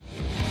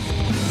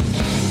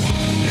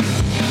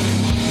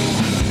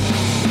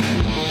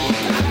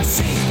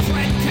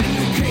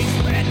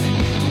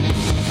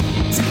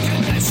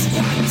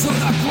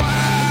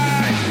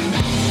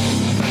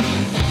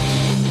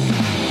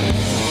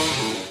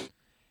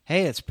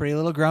Hey, it's Pretty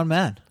Little Grown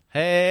Men.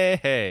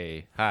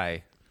 Hey.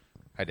 Hi,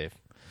 Dave.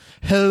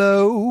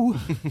 Hello.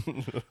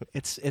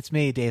 it's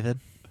me, David.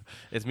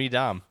 It's me,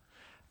 Dom.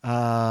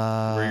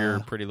 We're your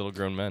pretty little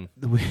grown men.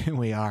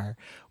 We are.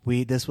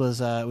 We just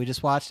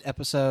watched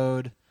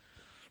episode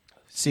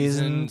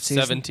season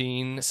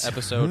 17,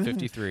 episode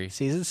 53.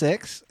 Season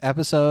 6,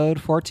 episode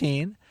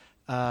 14,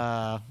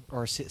 or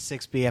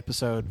 6B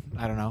episode,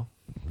 I don't know,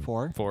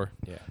 4. 4,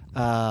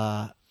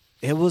 yeah.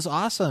 It was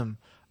awesome.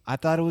 I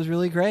thought it was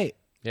really great.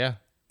 Yeah.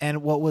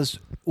 And what was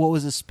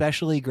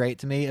especially great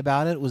to me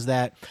about it was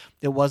that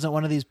it wasn't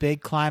one of these big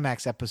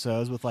climax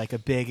episodes with like a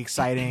big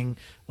exciting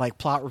like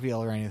plot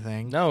reveal or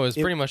anything. No, it was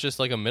pretty much just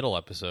like a middle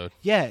episode.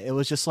 Yeah, it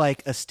was just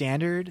like a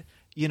standard,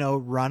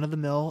 run of the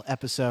mill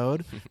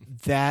episode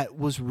that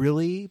was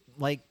really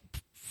like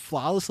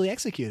flawlessly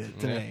executed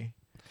to me.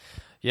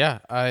 Yeah,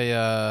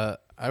 I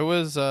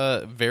was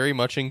very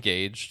much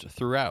engaged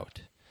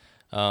throughout.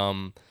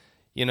 I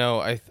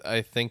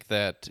think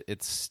that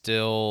it's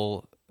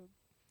still.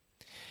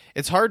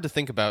 It's hard to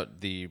think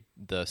about the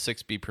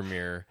 6B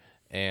premiere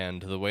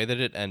and the way that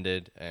it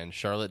ended and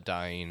Charlotte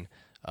dying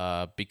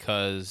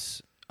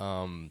because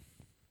her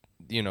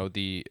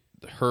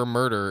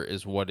murder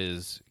is what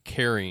is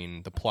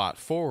carrying the plot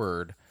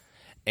forward,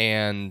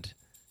 and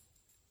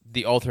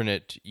the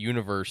alternate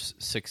universe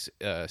season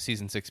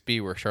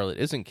 6B where Charlotte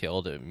isn't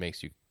killed, it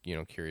makes you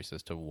curious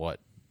as to what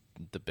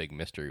the big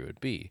mystery would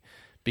be,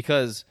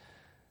 because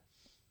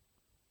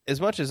as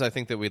much as I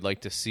think that we'd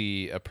like to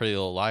see a Pretty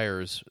Little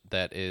Liars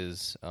that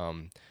is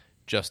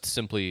just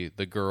simply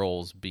the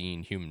girls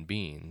being human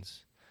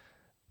beings,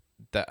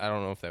 that I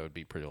don't know if that would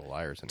be Pretty Little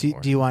Liars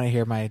anymore. Do you want to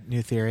hear my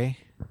new theory?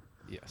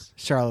 Yes.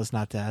 Charlotte's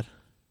not dead.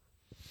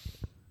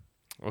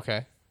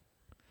 Okay.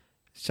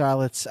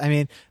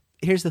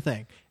 Here's the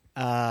thing.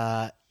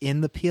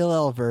 In the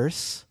PLL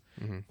verse,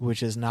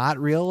 which is not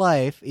real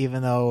life,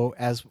 even though,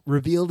 as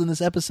revealed in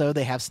this episode,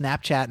 they have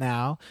Snapchat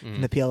now in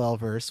the PLL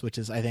verse, which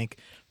is, I think,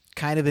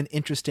 kind of an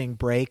interesting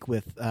break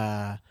with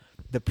the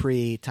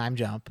pre-time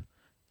jump,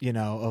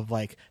 of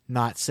like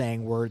not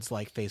saying words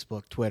like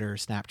Facebook, Twitter,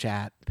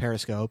 Snapchat,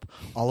 Periscope,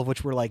 all of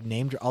which were like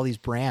all these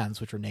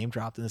brands which were name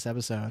dropped in this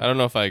episode. I don't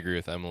know if I agree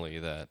with Emily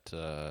that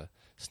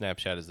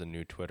Snapchat is the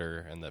new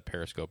Twitter and that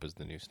Periscope is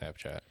the new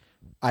Snapchat.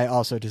 I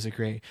also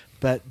disagree,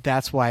 but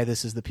that's why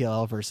this is the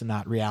PLL verse and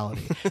not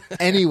reality.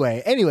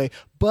 Anyway,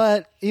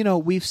 but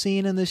we've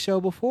seen in this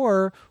show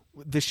before.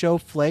 The show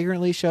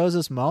flagrantly shows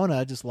us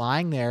Mona just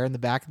lying there in the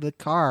back of the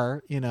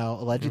car,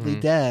 allegedly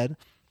dead.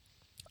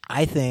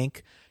 I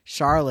think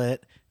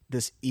Charlotte,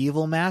 this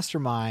evil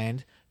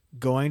mastermind,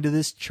 going to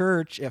this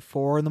church at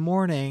 4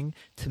 a.m.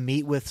 to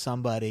meet with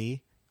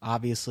somebody,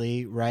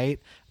 obviously, right?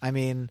 I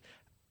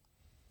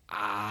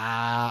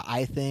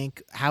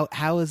think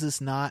how is this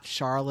not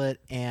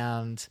Charlotte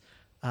and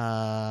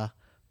her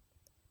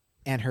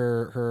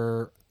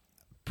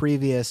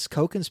previous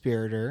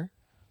co-conspirator?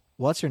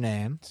 What's her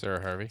name?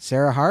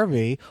 Sarah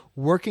Harvey,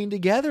 working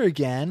together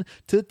again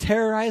to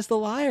terrorize the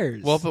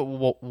liars. Well, but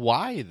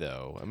why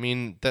though?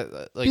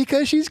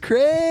 Because she's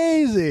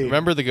crazy.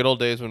 Remember the good old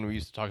days when we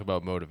used to talk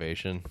about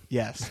motivation?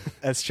 Yes,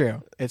 that's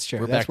true. It's true.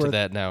 We're back to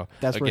that now.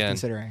 That's again, worth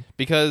considering.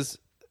 Because,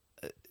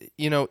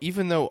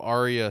 even though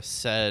Arya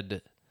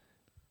said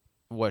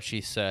what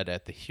she said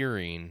at the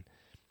hearing,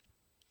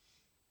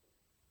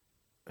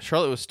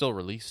 Charlotte was still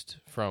released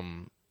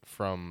from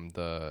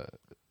the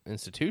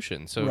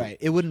institution, so right,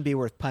 it wouldn't be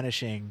worth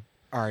punishing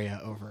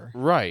Arya over.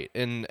 Right,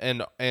 and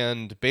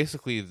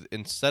basically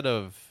instead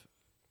of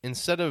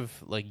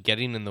like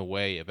getting in the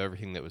way of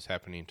everything that was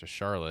happening to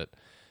Charlotte,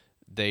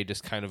 they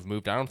just kind of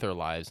moved on with their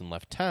lives and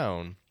left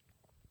town,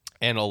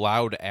 and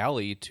allowed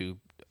Allie to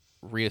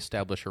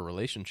reestablish her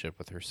relationship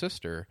with her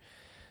sister.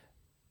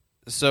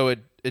 So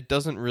it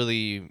doesn't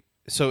really.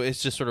 So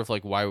it's just sort of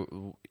like, why,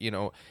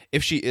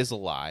 if she is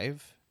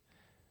alive,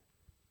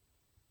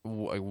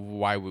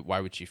 why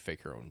would she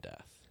fake her own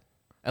death?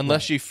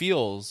 Unless she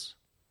feels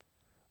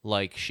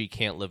like she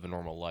can't live a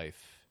normal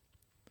life.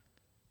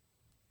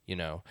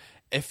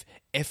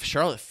 If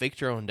Charlotte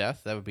faked her own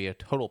death, that would be a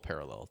total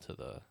parallel to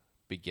the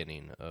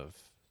beginning of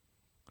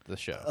the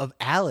show. Of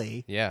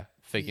Allie. Yeah,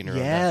 faking her own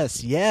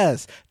death.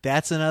 Yes.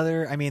 That's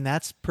another,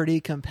 that's pretty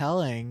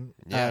compelling.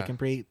 Yeah.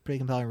 Pretty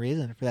compelling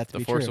reason for that to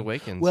be true. The Force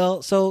Awakens.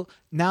 Well, so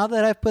now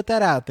that I've put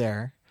that out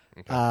there,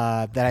 okay.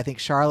 That I think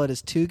Charlotte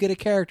is too good a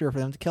character for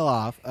them to kill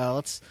off.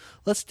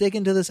 Let's dig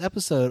into this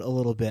episode a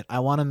little bit. I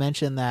want to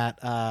mention that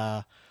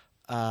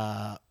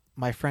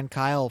my friend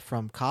Kyle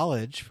from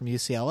college, from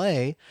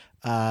UCLA,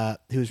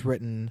 who's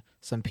written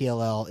some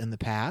PLL in the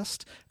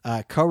past,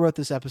 co-wrote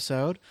this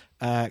episode.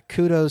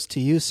 Kudos to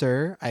you,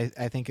 sir.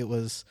 I think it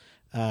was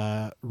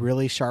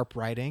really sharp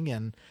writing,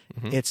 and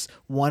it's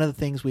one of the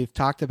things we've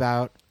talked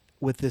about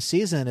with this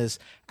season is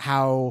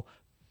how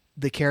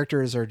the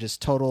characters are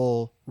just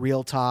total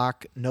real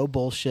talk, no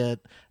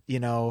bullshit.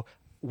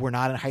 we're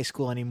not in high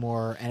school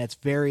anymore, and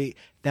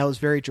that was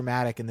very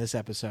dramatic in this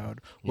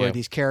episode, where Yeah.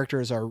 these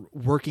characters are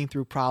working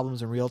through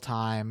problems in real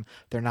time.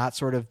 They're not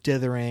sort of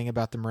dithering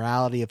about the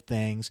morality of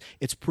things.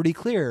 It's pretty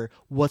clear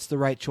what's the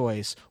right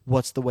choice,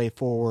 what's the way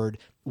forward,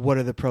 what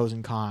are the pros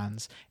and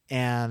cons,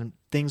 and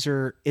things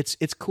are.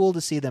 It's cool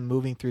to see them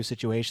moving through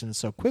situations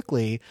so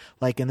quickly.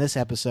 Like in this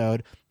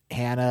episode,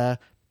 Hannah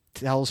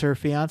tells her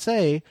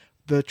fiance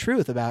the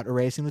truth about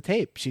erasing the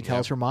tape. She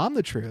tells her mom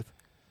the truth.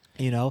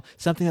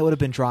 Something that would have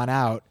been drawn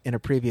out in a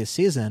previous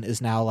season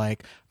is now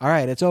like, all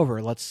right, it's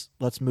over. Let's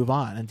move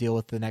on and deal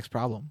with the next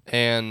problem.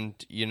 And,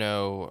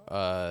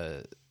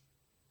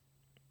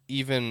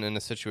 even in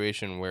a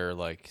situation where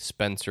like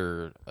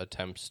Spencer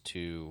attempts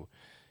to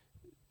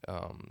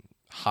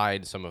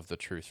hide some of the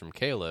truth from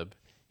Caleb,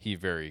 he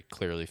very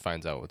clearly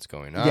finds out what's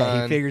going on.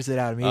 Yeah, he figures it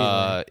out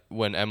immediately.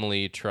 When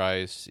Emily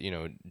tries,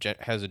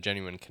 has a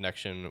genuine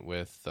connection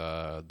with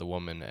the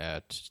woman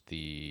at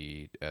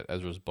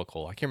Ezra's book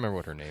hole. I can't remember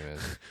what her name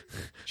is.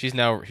 She's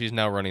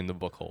now running the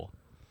book hole.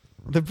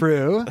 The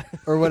brew,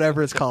 or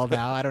whatever it's called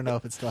now. I don't know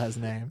if it still has a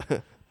name.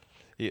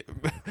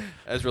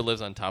 Ezra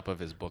lives on top of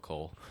his book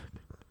hole.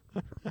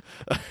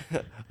 I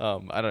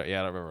don't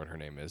remember what her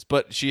name is,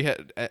 but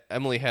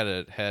Emily had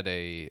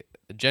a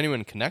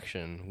genuine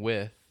connection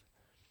with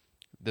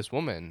this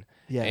woman.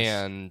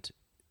 Yes.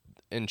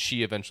 And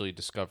she eventually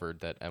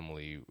discovered that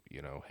Emily,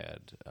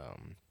 had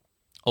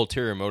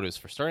ulterior motives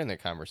for starting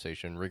that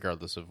conversation,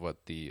 regardless of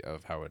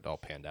of how it all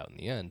panned out in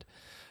the end.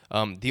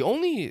 The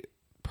only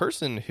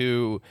person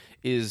who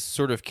is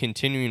sort of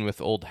continuing with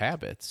old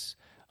habits,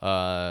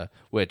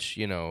 which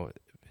we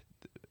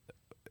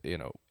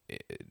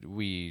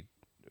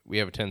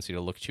have a tendency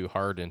to look too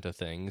hard into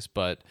things,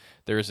 but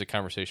there is a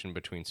conversation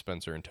between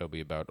Spencer and Toby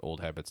about old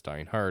habits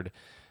dying hard.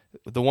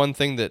 The one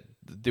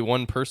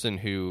person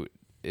who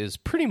is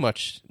pretty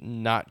much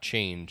not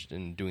changed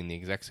and doing the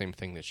exact same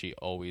thing that she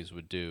always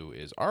would do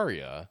is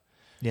Arya,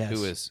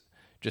 who is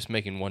just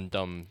making one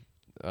dumb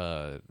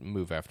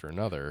move after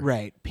another.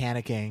 Right,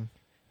 panicking,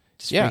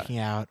 just freaking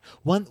out.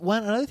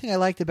 Another thing I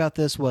liked about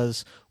this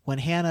was when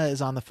Hannah is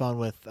on the phone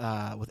with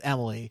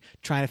Emily,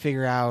 trying to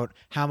figure out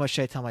how much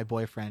should I tell my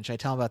boyfriend? Should I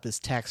tell him about this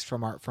text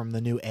from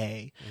the new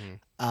A?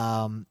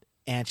 And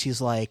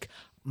she's like,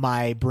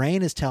 my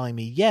brain is telling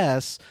me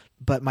yes,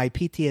 but my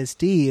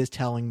PTSD is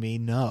telling me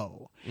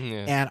no.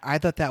 Yeah. And I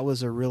thought that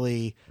was a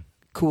really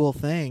cool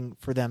thing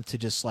for them to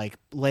just like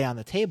lay on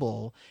the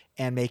table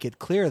and make it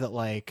clear that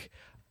like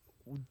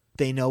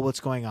they know what's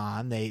going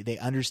on. They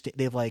understand.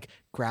 They've like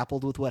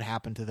grappled with what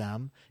happened to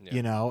them,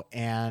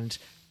 and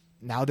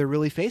now they're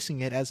really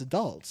facing it as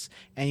adults.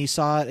 And you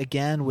saw it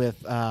again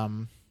with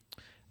a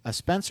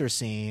Spencer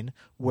scene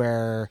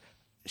where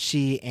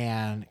she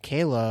and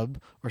Caleb,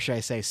 or should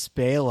I say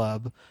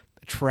Spaleb,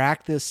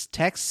 track this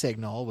text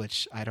signal,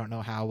 which I don't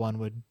know how one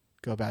would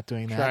go about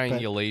doing that.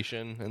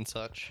 Triangulation and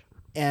such.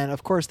 And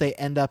of course they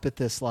end up at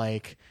this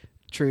like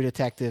True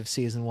Detective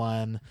season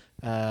 1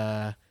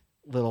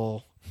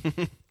 little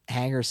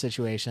hangar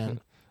situation.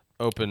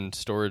 Open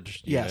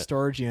storage unit. Yeah,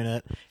 storage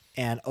unit.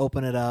 And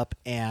open it up,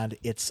 and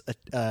it's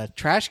a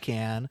trash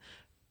can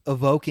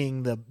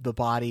evoking the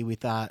body we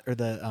thought, or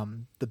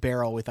the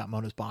barrel we thought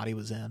Mona's body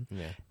was in.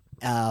 Yeah.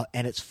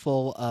 And it's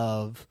full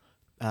of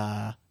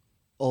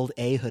old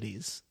A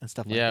hoodies and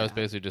stuff like that. Yeah, it was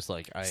basically just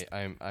like,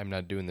 I'm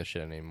not doing this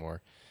shit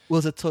anymore.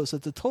 Well, so it's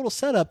a total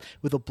setup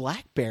with a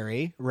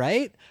BlackBerry,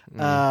 right?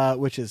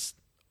 Which is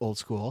old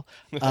school.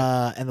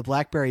 And the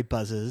BlackBerry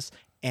buzzes,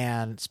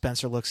 and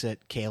Spencer looks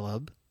at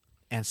Caleb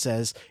and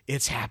says,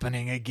 "It's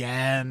happening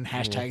again.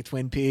 #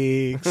 Twin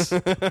Peaks."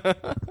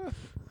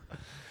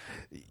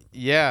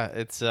 Yeah,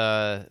 it's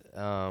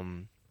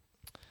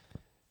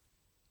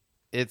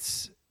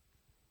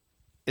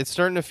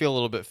starting to feel a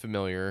little bit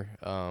familiar.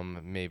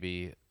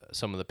 Maybe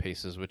some of the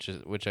paces,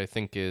 which I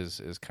think is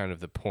kind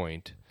of the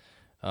point.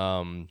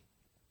 But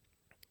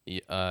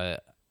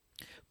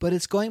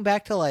it's going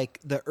back to like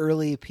the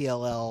early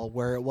PLL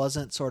where it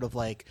wasn't sort of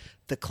like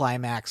the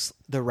climax,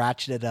 the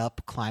ratcheted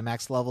up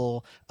climax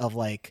level of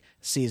like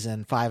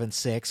season 5 and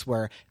 6,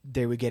 where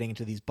they were getting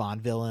into these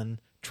Bond villain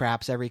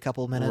traps every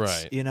couple of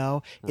minutes.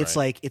 Right. It's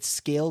like it's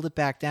scaled it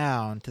back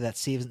down to that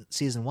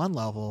season 1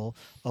 level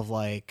of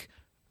like,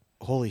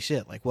 holy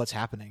shit, like what's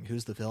happening?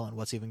 Who's the villain?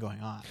 What's even going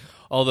on?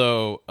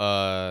 Although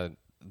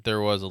there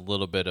was a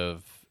little bit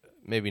of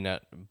maybe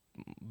not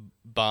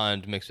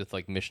Bond mixed with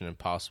like Mission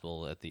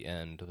Impossible at the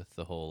end with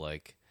the whole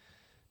like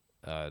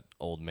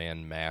old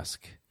man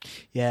mask.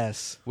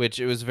 Yes. Which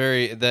it was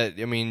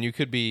you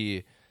could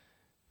be,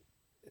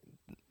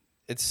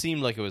 it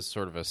seemed like it was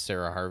sort of a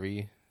Sarah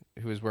Harvey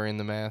who was wearing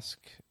the mask,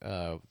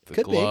 the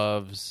could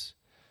gloves.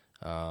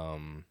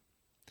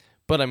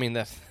 But I mean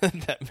that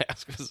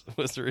mask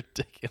was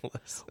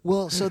ridiculous.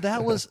 Well, so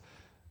that was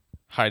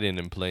hiding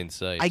in plain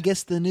sight. I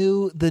guess the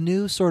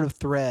new sort of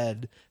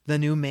thread, the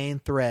new main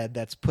thread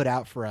that's put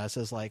out for us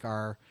as like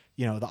our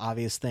the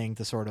obvious thing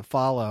to sort of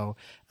follow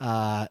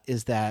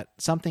is that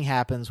something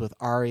happens with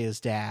Arya's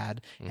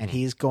dad, and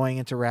he's going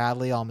into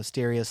Radley all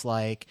mysterious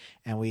like,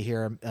 and we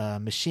hear a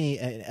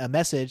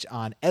message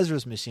on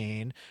Ezra's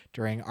machine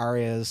during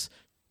Arya's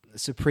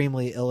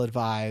supremely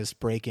ill-advised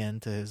break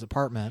into his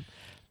apartment.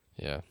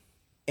 Yeah.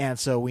 And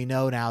so we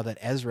know now that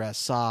Ezra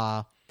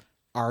saw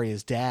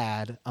Arya's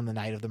dad on the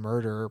night of the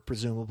murder,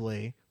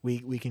 presumably.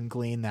 We can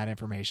glean that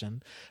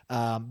information.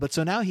 But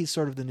so now he's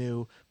sort of the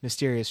new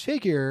mysterious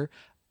figure,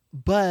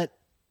 but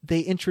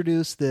they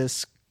introduce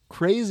this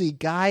crazy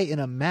guy in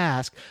a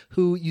mask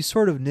who you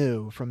sort of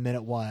knew from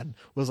minute one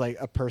was like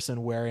a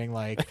person wearing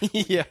like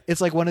yeah,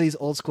 it's like one of these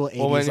old school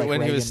 80s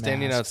when he was Reagan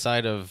standing masks.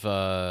 outside of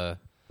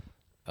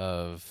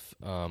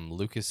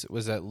Lucas,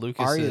 was that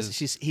Lucas's Arya's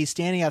he's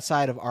standing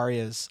outside of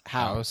Arya's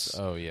house.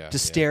 Oh yeah,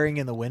 Just yeah. staring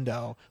in the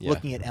window, Yeah.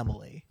 looking at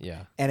Emily.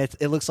 Yeah, And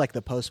it looks like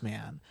the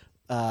postman.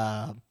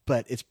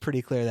 But it's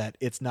pretty clear that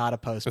it's not a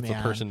postman. it's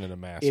a person in a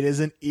mask. It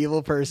is an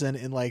evil person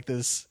in like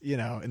this,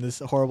 in this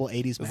horrible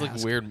 80s It's mask.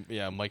 like weird,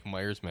 Mike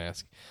Myers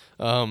mask.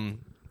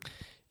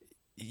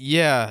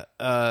 Yeah,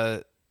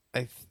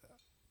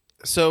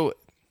 so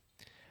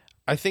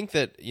I think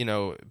that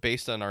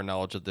based on our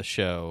knowledge of the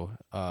show,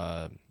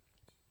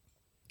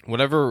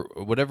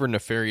 whatever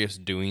nefarious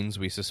doings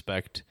we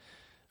suspect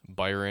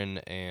Byron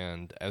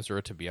and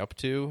Ezra to be up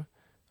to,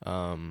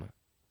 I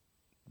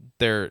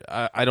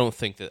don't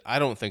think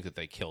that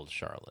they killed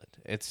Charlotte.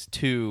 It's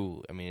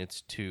too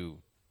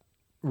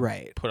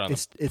right. put on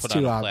it's put too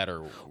on a obvious.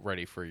 platter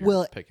ready for your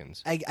Well,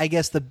 pickings. I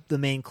guess the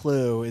main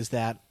clue is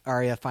that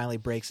Arya finally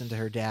breaks into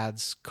her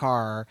dad's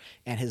car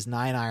and his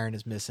 9-iron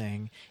is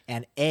missing,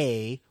 and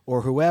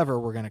or whoever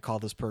we're going to call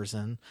this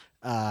person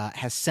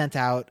has sent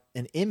out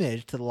an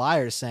image to the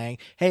liars saying,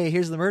 "Hey,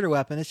 here's the murder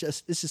weapon. It's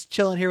just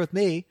chilling here with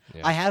me.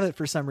 Yeah. I have it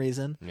for some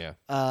reason. Yeah.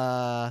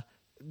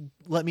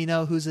 Let me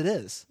know whose it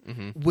is."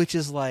 Which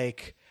is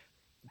like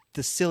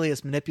the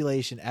silliest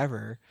manipulation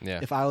ever. Yeah.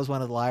 If I was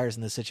one of the liars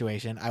in this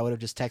situation, I would have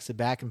just texted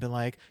back and been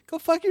like, "Go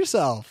fuck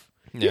yourself.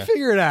 You Yeah.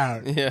 figure it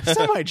out. Yeah. It's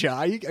not my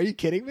job. Are you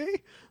kidding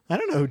me? I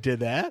don't know who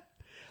did that."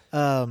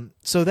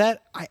 So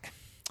that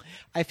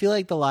I feel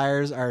like the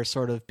liars are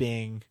sort of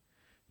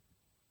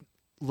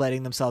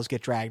letting themselves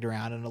get dragged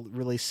around in a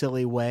really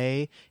silly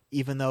way,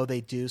 even though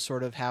they do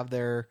sort of have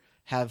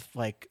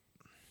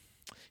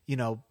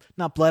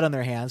not blood on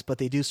their hands, but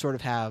they do sort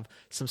of have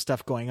some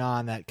stuff going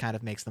on that kind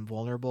of makes them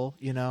vulnerable,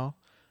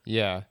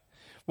 Yeah.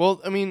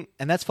 Well, I mean,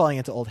 and that's falling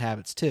into old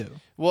habits too.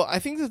 well, I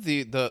think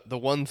that the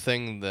one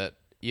thing that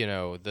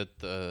that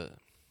the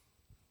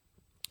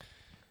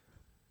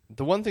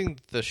one thing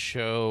the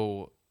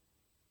show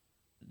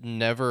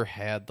never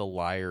had the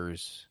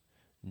liars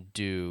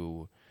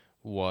do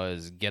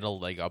was get a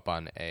leg up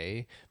on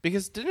A,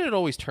 because didn't it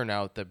always turn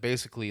out that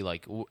basically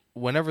like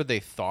whenever they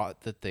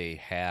thought that they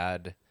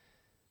had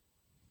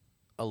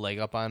a leg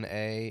up on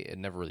A, it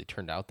never really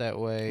turned out that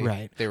way.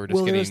 Right. They were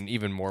just getting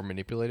even more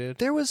manipulated.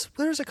 There was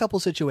a couple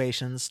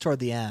situations toward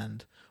the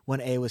end when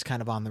A was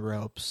kind of on the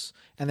ropes,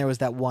 and there was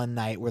that one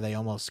night where they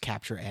almost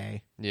capture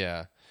A.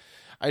 Yeah.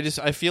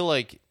 I feel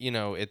like,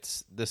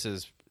 this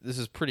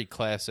is pretty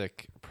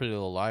classic Pretty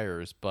Little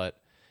Liars, but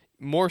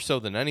more so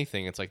than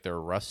anything, it's like they're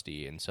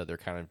rusty, and so they're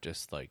kind of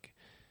just like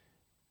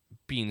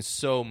being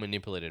so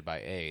manipulated by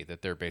A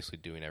that they're basically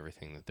doing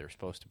everything that they're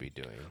supposed to be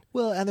doing.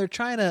 Well, and they're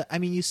trying to,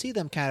 you see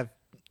them kind of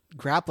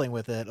grappling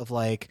with it of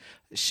like,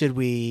 should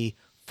we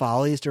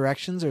follow these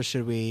directions or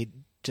should we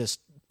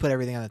just put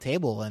everything on the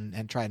table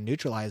and try to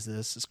neutralize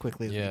this as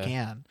quickly as we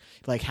can?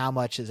 Like, how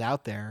much is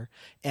out there?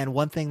 And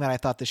one thing that I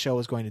thought the show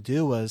was going to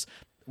do was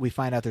we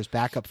find out there's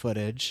backup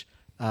footage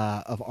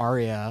of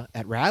Arya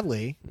at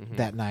Radley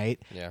that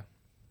night. Yeah.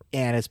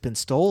 And it's been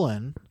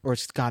stolen or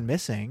it's gone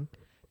missing.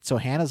 So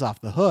Hannah's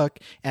off the hook.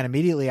 And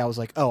immediately I was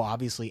like, oh,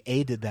 obviously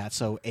A did that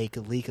so A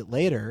could leak it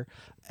later.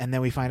 And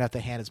then we find out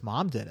that Hannah's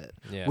mom did it,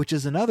 which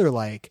is another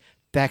like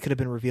that could have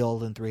been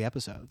revealed in 3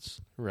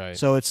 episodes. Right.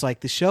 So it's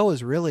like the show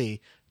is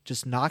really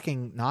just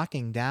knocking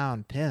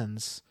down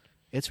pins.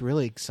 It's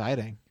really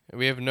exciting.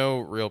 We have no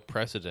real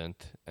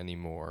precedent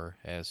anymore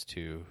as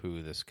to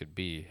who this could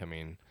be. I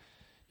mean,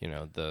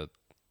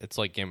 it's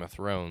like Game of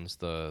Thrones.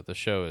 The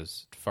show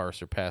has far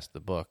surpassed the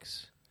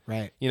books.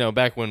 Right.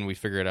 Back when we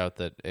figured out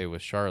that it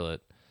was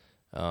Charlotte,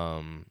 there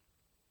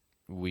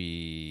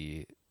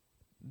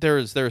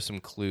are some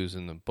clues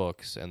in the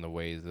books and the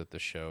ways that the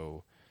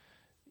show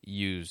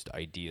used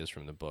ideas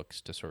from the books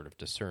to sort of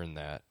discern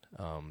that.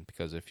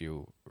 Because if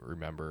you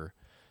remember,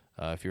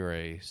 if you're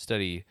a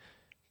steady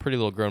Pretty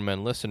Little Grown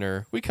Men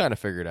listener, we kind of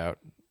figured out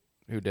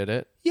who did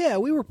it. Yeah,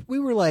 we were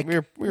like we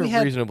were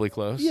reasonably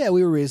close. Yeah,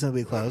 we were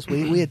reasonably close.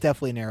 We had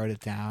definitely narrowed it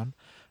down.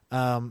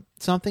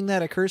 Something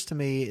that occurs to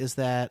me is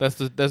that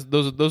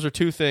those are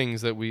two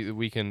things that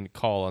we can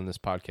call on this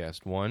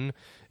podcast. One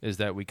is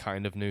that we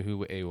kind of knew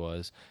who A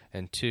was,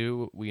 and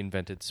two, we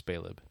invented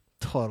Spaleb.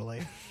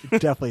 Totally,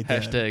 definitely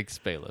did. Hashtag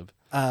Spaleb.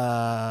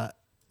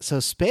 So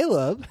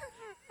Spaleb,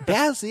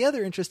 that's the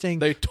other interesting.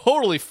 They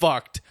totally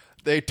fucked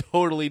They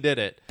totally did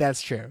it.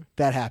 That's true.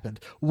 That happened.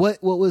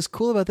 What was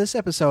cool about this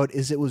episode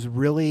is it was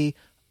really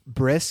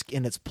brisk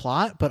in its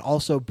plot, but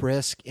also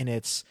brisk in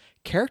its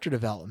character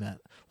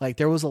development. Like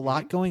there was a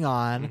lot going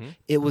on.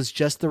 It was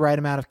just the right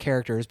amount of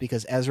characters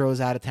because Ezra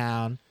was out of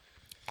town.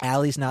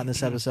 Allie's not in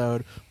this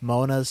episode.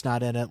 Mona's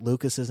not in it.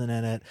 Lucas isn't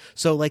in it.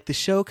 So like the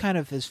show kind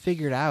of has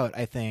figured out,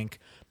 I think,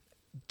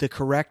 the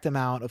correct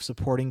amount of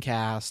supporting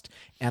cast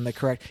and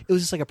it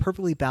was just like a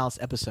perfectly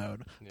balanced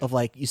episode of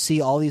like, you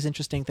see all these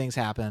interesting things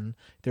happen.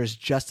 There's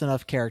just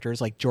enough characters,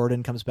 like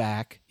Jordan comes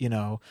back,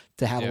 to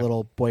have a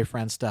little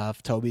boyfriend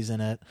stuff. Toby's in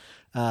it.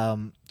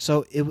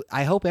 So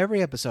I hope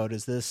every episode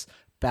is this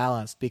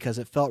balanced because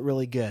it felt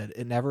really good.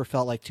 It never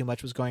felt like too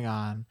much was going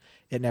on.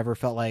 It never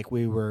felt like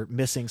we were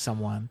missing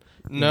someone.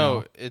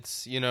 No,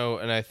 it's,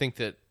 and I think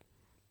that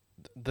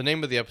the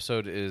name of the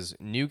episode is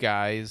New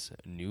Guys,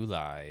 New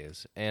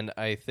Lies. And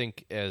I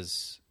think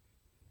as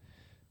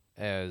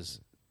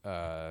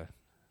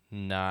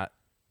not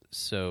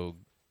so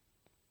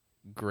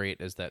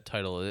great as that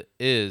title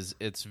is,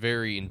 it's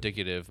very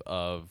indicative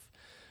of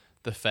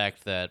the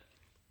fact that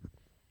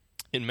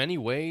in many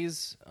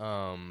ways,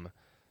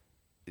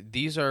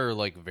 these are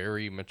like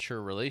very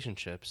mature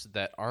relationships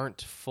that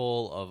aren't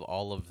full of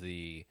all of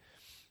the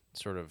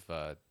sort of,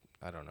 I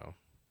don't know,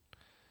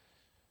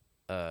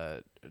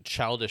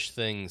 childish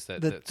things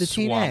that the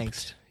teen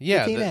angst.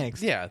 Yeah, the teen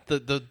angst. Yeah,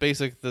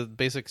 the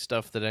basic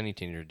stuff that any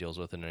teenager deals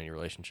with in any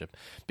relationship.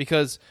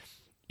 Because,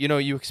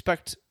 you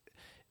expect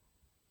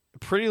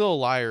Pretty Little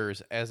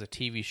Liars as a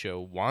TV show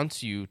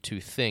wants you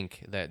to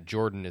think that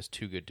Jordan is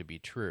too good to be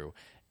true.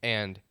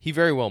 And he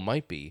very well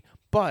might be,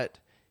 but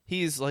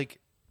he says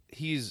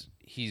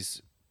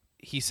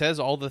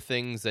all the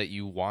things that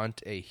you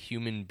want a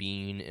human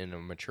being in a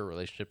mature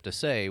relationship to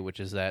say, which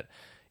is that,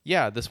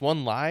 yeah, this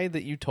one lie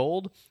that you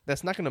told,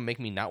 that's not going to make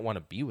me not want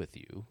to be with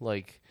you.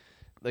 Like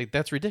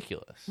that's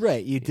ridiculous.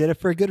 Right. You did it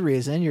for a good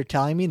reason. You're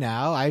telling me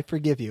now. I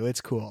forgive you.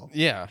 It's cool.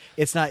 Yeah.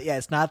 It's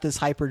not this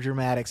hyper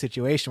dramatic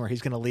situation where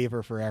he's going to leave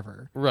her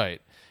forever.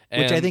 Right.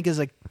 Which I think is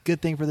a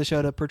good thing for the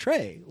show to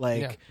portray.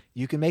 Like,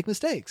 you can make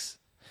mistakes.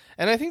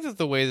 And I think that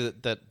the way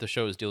that the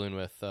show is dealing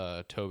with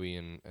Toby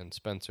and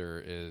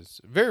Spencer is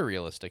very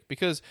realistic,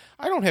 because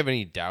I don't have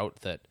any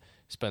doubt that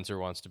Spencer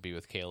wants to be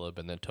with Caleb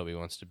and that Toby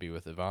wants to be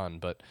with Yvonne,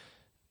 but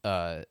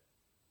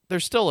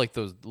there's still like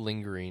those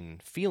lingering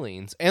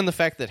feelings, and the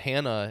fact that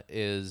Hannah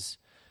is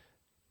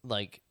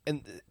like,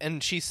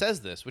 and she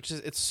says this, which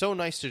is, it's so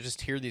nice to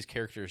just hear these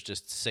characters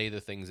just say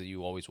the things that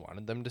you always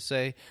wanted them to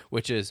say,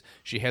 which is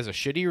she has a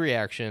shitty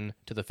reaction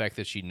to the fact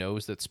that she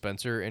knows that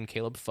Spencer and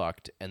Caleb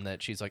fucked, and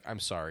that she's like, I'm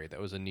sorry,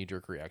 that was a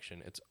knee-jerk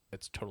reaction.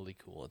 It's totally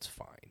cool. It's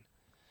fine.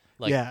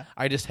 Like, yeah.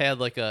 I just had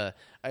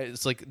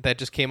it's like that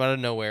just came out of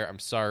nowhere. I'm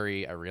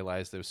sorry. I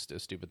realized it was a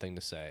stupid thing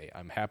to say.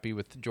 I'm happy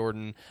with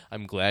Jordan.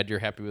 I'm glad you're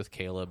happy with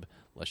Caleb.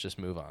 Let's just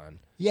move on.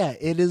 Yeah,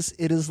 it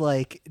is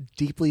like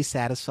deeply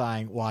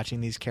satisfying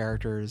watching these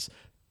characters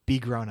be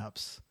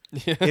grown-ups.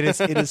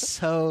 It is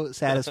so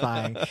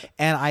satisfying.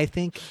 And I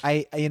think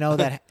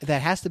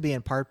that has to be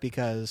in part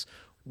because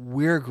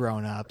we're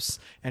grown-ups,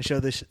 and so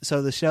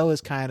the show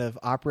is kind of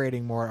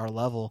operating more at our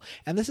level.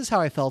 And this is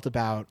how I felt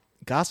about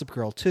Gossip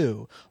Girl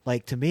too.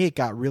 Like, to me, it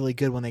got really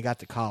good when they got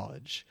to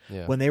college.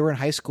 Yeah. When they were in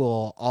high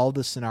school, all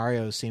the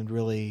scenarios seemed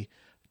really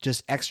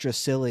just extra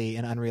silly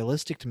and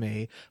unrealistic to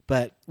me.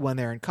 But when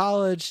they're in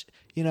college,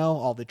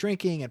 all the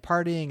drinking and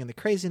partying and the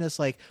craziness,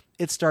 like,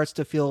 it starts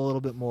to feel a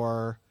little bit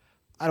more,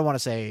 I don't want to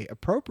say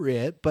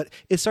appropriate, but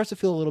it starts to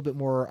feel a little bit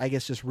more, I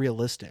guess, just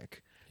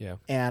realistic. Yeah.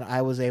 And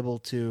I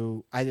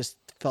just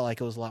felt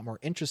like it was a lot more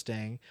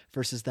interesting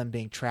versus them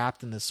being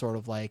trapped in this sort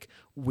of like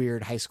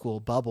weird high school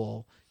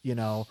bubble,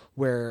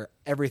 where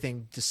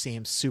everything just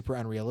seems super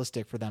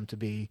unrealistic for them to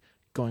be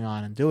going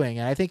on and doing.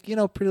 And I think,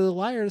 Pretty Little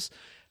Liars,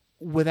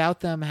 without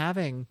them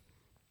having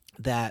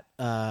that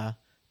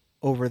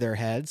over their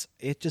heads,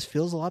 it just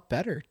feels a lot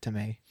better to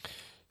me.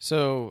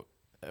 So,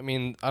 I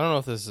mean, I don't know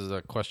if this is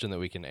a question that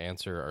we can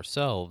answer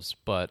ourselves,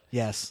 but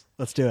yes,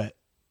 let's do it.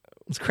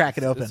 Let's crack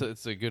it open.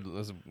 It's a good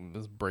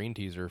brain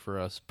teaser for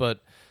us,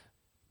 but.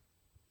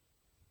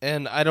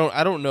 And I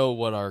don't know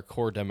what our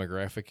core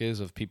demographic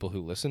is of people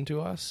who listen to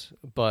us,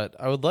 but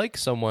I would like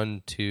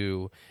someone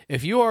to,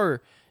 if you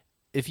are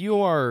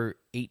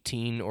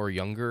 18 or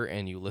younger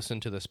and you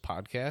listen to this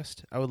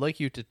podcast, I would like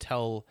you to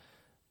tell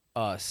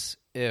us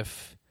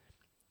if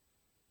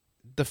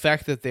the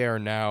fact that they are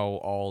now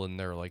all in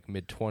their like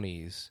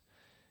mid-20s,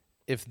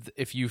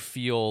 if you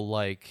feel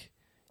like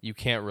you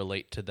can't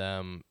relate to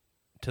them,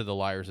 to the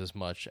Liars, as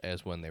much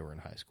as when they were in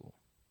high school.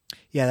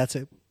 Yeah, that's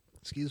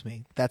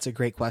a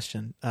great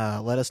question.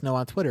 Let us know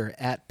on Twitter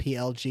at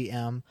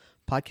PLGM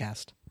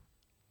Podcast.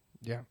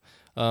 Yeah.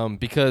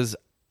 Because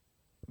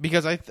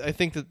I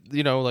think that,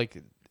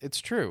 like, it's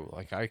true.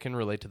 Like, I can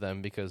relate to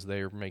them because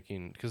they're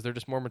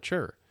just more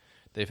mature.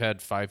 They've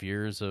had 5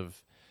 years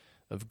of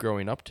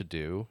growing up to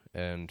do,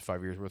 and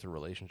 5 years worth of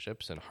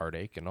relationships and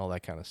heartache and all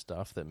that kind of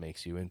stuff that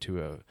makes you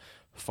into a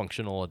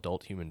functional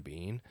adult human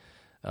being.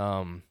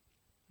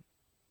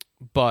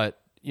 But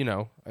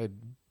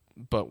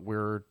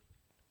we're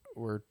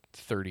we're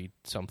 30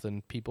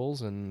 something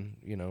peoples, and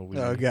we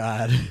Oh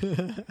God.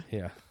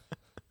 yeah.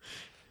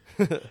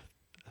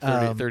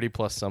 30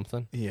 plus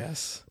something.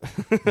 Yes.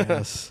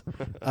 Yes.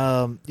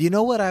 You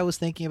know what I was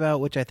thinking about,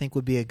 which I think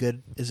would be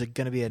going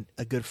to be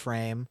a good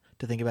frame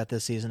to think about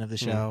this season of the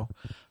show.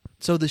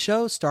 So the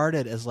show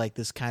started as like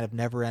this kind of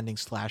never-ending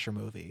slasher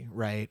movie,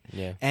 right?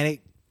 Yeah. And it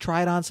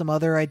tried on some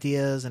other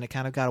ideas, and it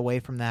kind of got away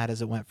from that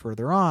as it went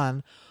further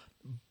on.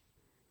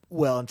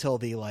 Well, until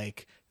the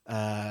like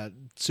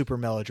super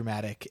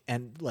melodramatic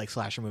and like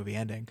slasher movie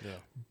ending. Yeah.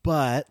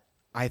 But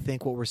I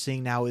think what we're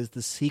seeing now is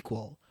the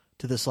sequel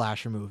to the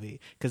slasher movie,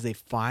 because they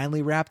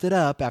finally wrapped it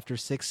up after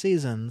 6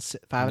 seasons,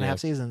 5.5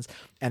 seasons,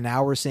 and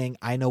now we're seeing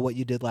I Know What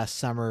You Did Last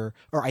Summer,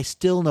 or I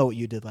Still Know What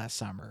You Did Last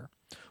Summer,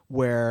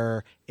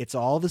 where it's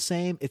all the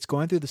same. It's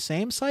going through the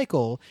same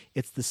cycle.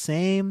 It's the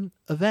same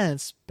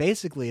events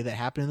basically that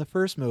happened in the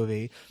first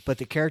movie, but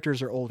the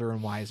characters are older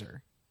and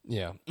wiser.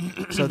 Yeah.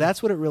 So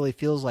that's what it really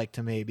feels like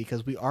to me,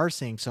 because we are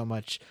seeing so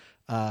much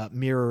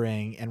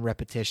mirroring and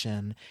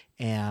repetition,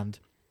 and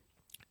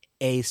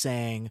A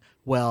saying,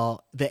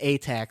 well, the A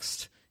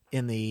text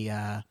in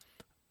the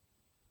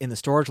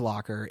storage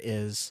locker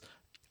is,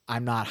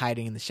 I'm not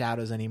hiding in the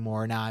shadows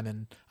anymore. Now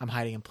I'm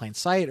hiding in plain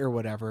sight or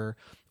whatever,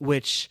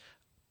 which,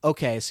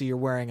 okay, so you're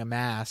wearing a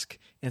mask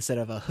instead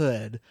of a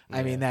hood. Yeah.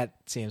 I mean, that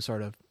seems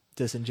sort of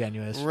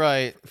disingenuous,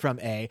 right, from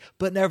A,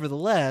 but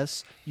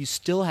nevertheless, you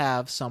still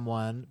have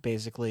someone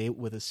basically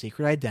with a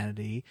secret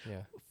identity,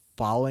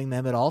 following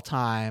them at all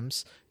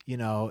times.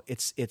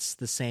 It's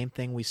the same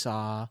thing we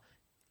saw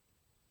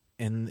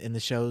in the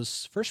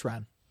show's first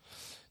run.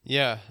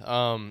 Yeah,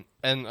 and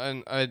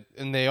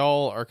they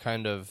all are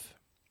kind of.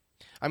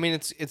 I mean,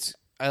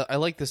 I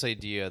like this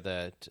idea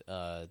that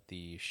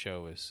the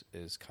show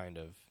is kind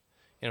of,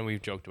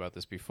 we've joked about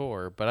this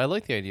before, but I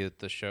like the idea that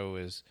the show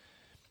is.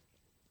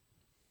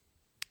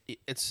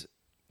 It's,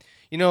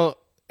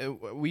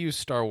 we use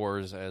Star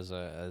Wars as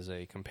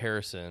a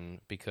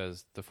comparison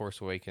because The Force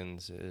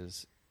Awakens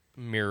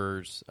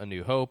mirrors A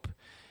New Hope,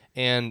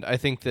 and I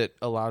think that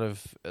a lot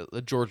of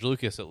George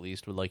Lucas, at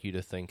least, would like you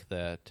to think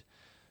that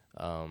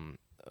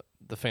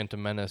The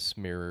Phantom Menace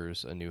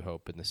mirrors A New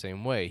Hope in the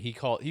same way. He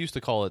used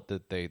to call it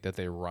that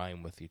they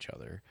rhyme with each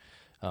other,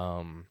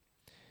 and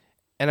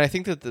I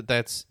think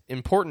that's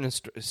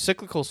important.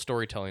 Cyclical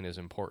storytelling is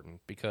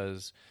important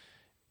because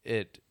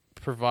it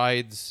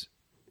provides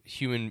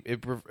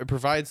it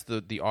provides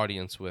the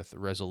audience with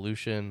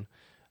resolution,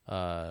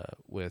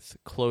 with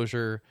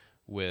closure,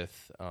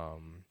 with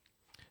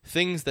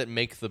things that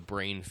make the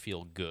brain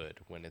feel good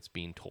when it's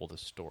being told a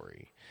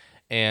story.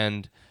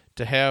 And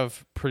to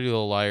have Pretty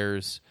Little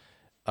Liars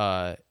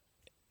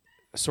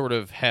sort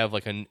of have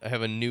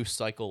a new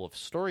cycle of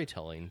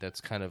storytelling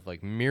that's kind of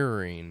like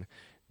mirroring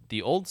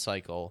the old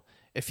cycle,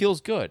 it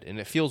feels good and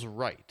it feels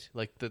right.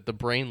 Like the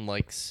brain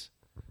likes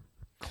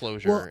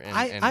closure. Well,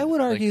 and I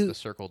would argue the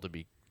circle to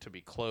be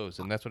closed,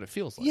 and that's what it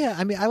feels like. Yeah,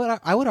 I mean,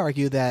 I would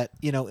argue that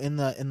in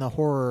the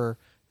horror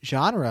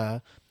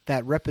genre,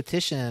 that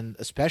repetition,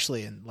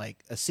 especially in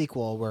like a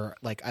sequel where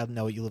like I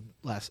Know What You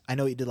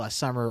Did Last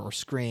Summer, or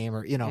Scream,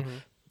 or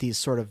these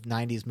sort of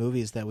 90s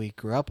movies that we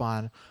grew up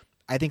on,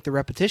 I think the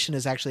repetition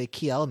is actually a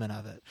key element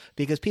of it,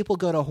 because people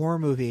go to horror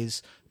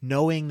movies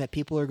knowing that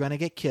people are going to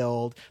get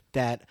killed,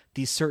 that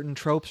these certain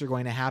tropes are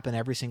going to happen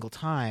every single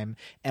time.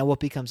 And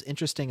what becomes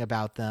interesting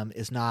about them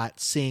is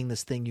not seeing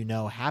this thing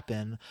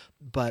happen,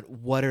 but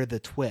what are the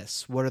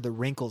twists? What are the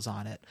wrinkles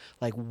on it?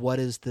 Like, what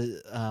is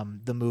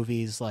the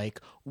movie's like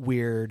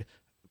weird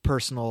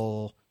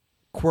personal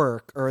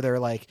quirk, or they're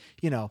like,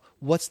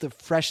 what's the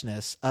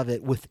freshness of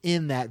it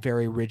within that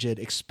very rigid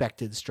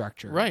expected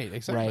structure, right?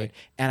 Exactly. Right.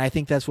 And I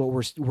think that's what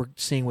we're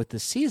seeing with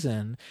this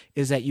season,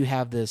 is that you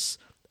have this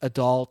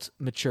adult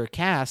mature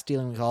cast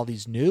dealing with all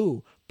these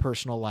new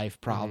personal life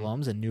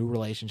problems and new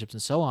relationships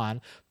and so on,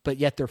 but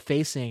yet they're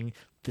facing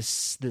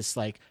this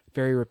like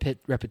very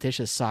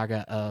repetitious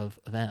saga of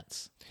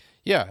events.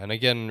 Yeah, and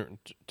again,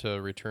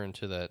 to return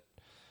to that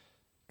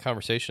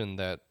conversation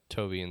that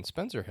Toby and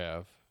Spencer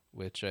have,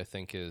 which I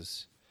think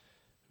is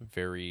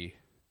very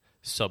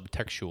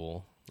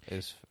subtextual.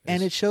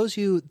 And it shows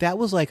you, that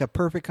was like a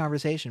perfect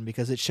conversation,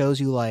 because it shows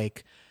you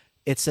like,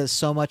 it says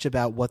so much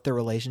about what their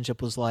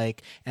relationship was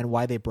like and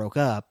why they broke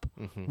up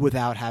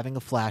without having a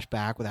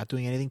flashback, without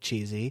doing anything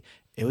cheesy.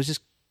 It was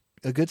just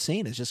a good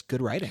scene. It's just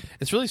good writing.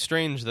 It's really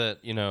strange that,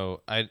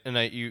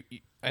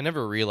 I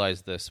never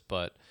realized this,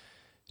 but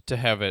to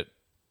have it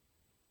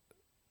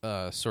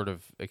sort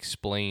of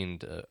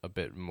explained a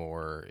bit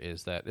more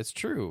is that it's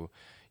true.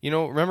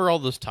 Remember all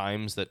those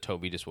times that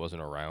Toby just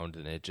wasn't around,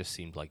 and it just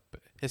seemed like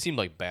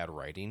bad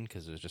writing,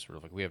 because it was just sort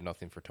of like, we have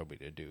nothing for Toby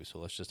to do, so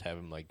let's just have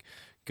him like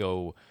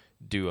go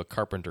do a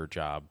carpenter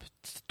job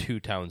 2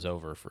 towns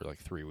over for like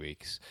 3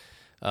 weeks.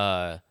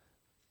 But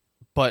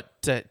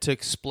to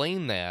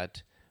explain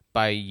that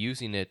by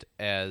using it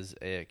as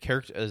a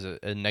character, as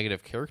a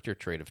negative character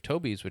trait of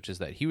Toby's, which is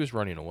that he was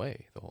running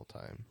away the whole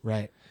time,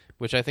 right?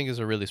 Which I think is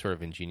a really sort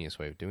of ingenious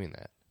way of doing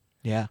that.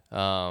 Yeah.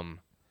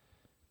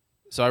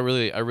 So I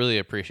really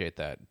appreciate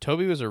that.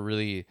 Toby was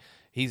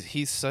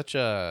He's such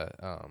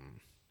a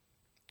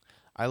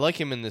I like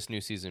him in this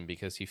new season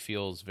because he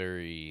feels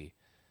very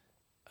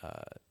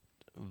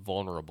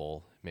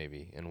vulnerable,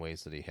 maybe in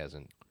ways that he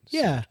hasn't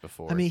seemed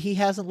before. I mean, he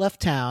hasn't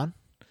left town.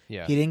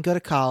 Yeah. He didn't go to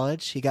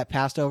college. He got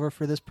passed over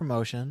for this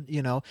promotion.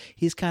 You know,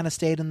 he's kind of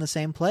stayed in the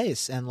same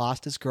place and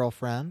lost his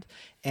girlfriend.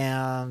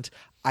 And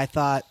I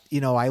thought,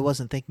 you know, I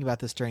wasn't thinking about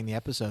this during the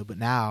episode, but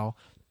now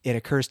it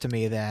occurs to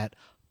me that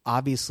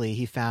obviously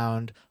he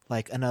found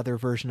like another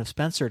version of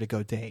Spencer to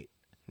go date.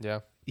 Yeah.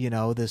 You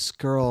know, this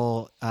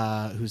girl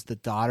who's the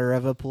daughter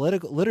of a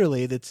political,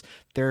 literally,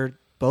 they're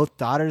both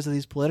daughters of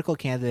these political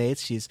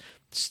candidates. She's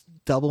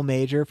double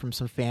major from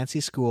some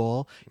fancy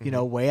school, you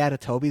know, way out of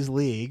Toby's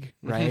league,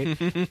 right?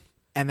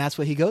 And that's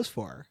what he goes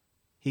for.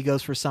 He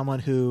goes for someone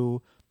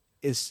who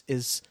is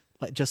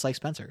just like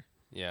Spencer.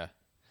 Yeah.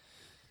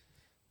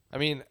 I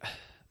mean,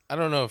 I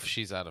don't know if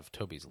she's out of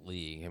Toby's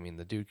league. I mean,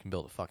 the dude can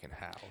build a fucking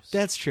house.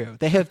 That's true.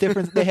 They have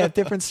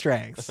different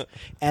strengths,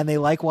 and they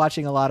like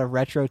watching a lot of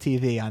retro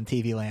TV on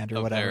TV Land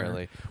or whatever.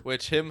 Apparently,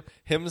 which him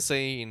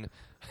saying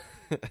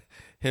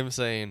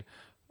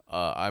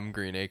I'm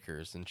Green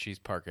Acres and she's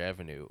Park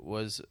Avenue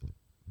was,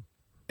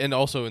 and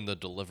also in the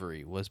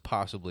delivery was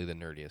possibly the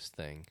nerdiest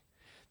thing.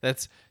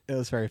 It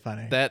was very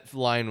funny. That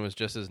line was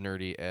just as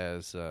nerdy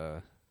as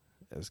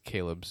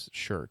Caleb's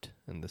shirt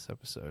in this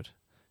episode.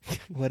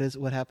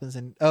 What happens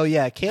in? Oh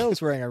yeah,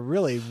 Caleb's wearing a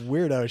really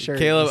weirdo shirt.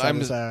 Caleb, in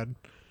this episode.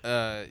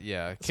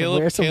 Yeah,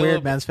 Some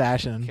weird men's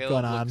fashion Caleb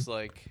going on.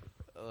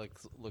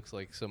 Looks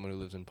like someone who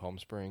lives in Palm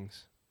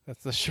Springs.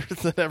 That's the shirt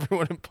that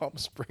everyone in Palm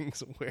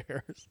Springs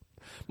wears.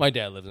 My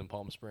dad lives in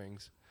Palm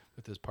Springs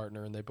with his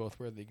partner, and they both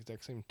wear the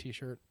exact same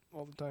T-shirt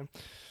all the time.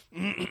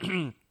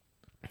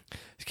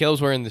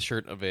 Caleb's wearing the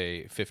shirt of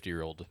a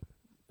 50-year-old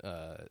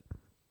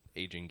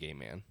aging gay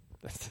man.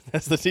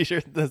 That's the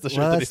T-shirt. That's the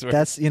shirt that he's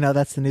wearing.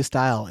 That's the new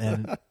style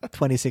in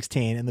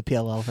 2016 in the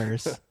PLL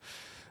verse.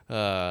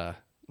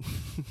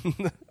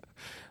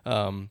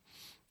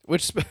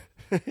 Which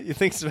you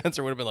think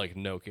Spencer would have been like,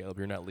 "No, Caleb,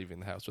 you're not leaving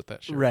the house with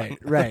that shirt."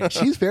 Right.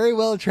 She's very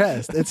well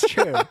dressed. It's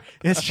true.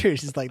 It's true.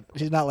 She's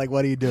not like,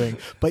 "What are you doing?"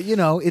 But you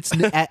know, it's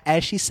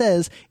as she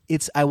says,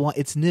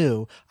 it's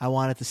new. I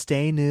want it to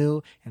stay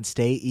new and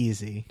stay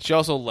easy. She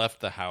also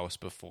left the house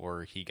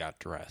before he got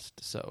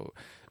dressed, so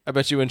I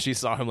bet you when she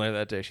saw him later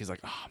that day, she's like,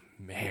 "Oh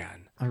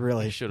man,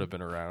 I should have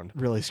been around."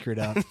 Really screwed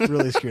up.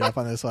 Really screwed up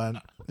on this one.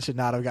 I should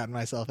not have gotten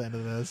myself into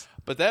this.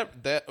 But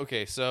that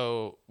okay.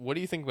 So, what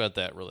do you think about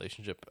that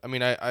relationship? I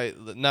mean,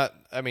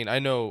 I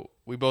know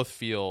we both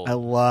feel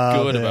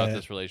good about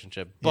this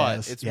relationship,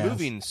 but it's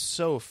moving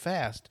so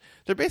fast.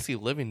 They're basically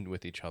living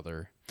with each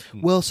other.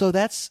 Well, so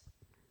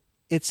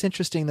it's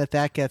interesting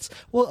that gets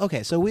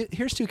okay. So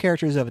here's two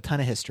characters who have a ton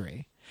of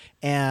history,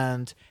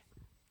 and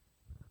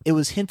it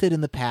was hinted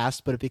in the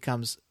past, but it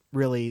becomes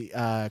really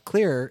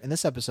clear in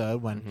this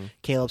episode when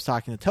Caleb's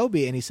talking to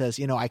Toby and he says,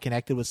 you know, I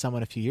connected with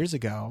someone a few years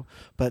ago,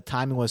 but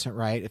timing wasn't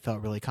right. It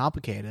felt really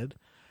complicated.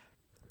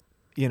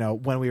 You know,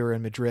 when we were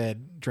in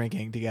Madrid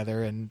drinking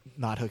together and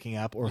not hooking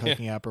up or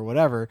hooking up or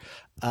whatever.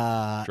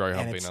 Dry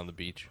humping on the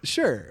beach.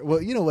 Sure.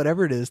 Well, you know,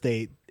 whatever it is,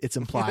 it's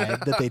implied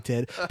that they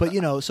did. But,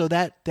 you know, so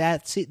that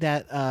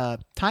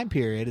time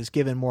period is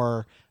given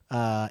more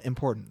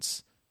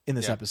importance in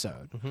this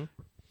episode. Mm-hmm.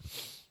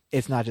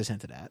 It's not just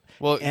hinted at.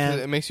 Well,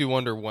 it makes you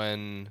wonder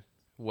when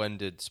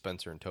did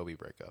Spencer and Toby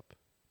break up?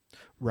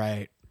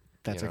 Right.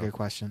 That's a good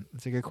question.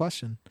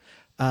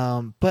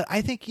 But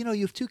I think, you know,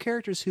 you have two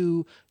characters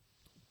who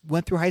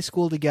went through high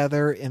school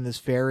together in this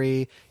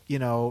very, you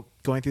know,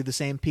 going through the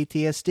same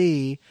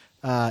PTSD,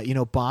 you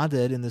know,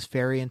 bonded in this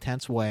very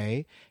intense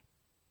way.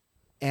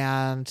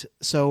 And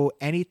so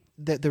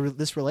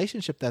this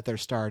relationship that they're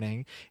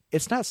starting,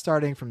 it's not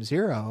starting from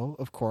zero,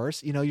 of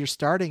course. You know, you're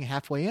starting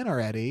halfway in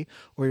already,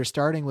 or you're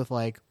starting with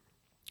like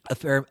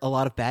a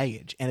lot of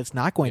baggage, and it's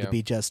not going to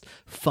be just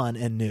fun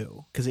and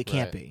new because it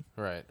can't be.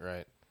 Right.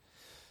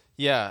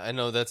 Yeah, I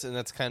know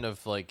that's kind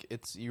of like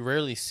you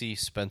rarely see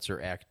Spencer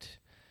act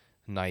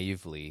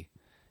naively,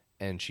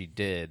 and she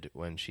did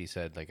when she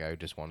said like I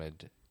just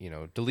wanted, you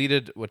know,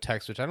 deleted what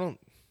text, which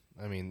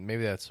I mean,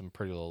 maybe that's some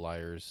Pretty Little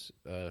Liars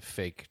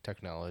fake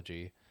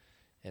technology.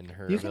 And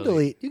her you can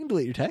delete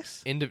your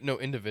text.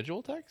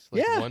 Individual text,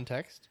 like one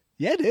text.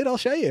 Yeah, dude, I'll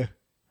show you.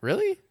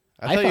 Really?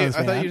 I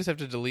thought you just have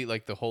to delete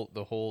like the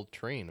whole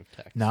train of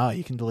text. No,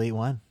 you can delete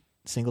one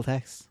single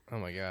text. Oh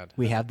my god,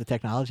 we have the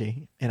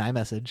technology in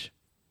iMessage.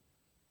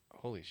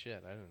 Holy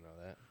shit, I didn't know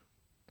that.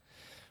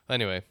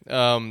 Anyway,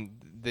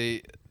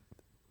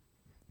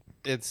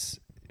 it's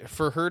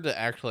for her to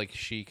act like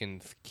she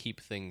can keep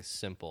things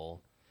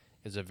simple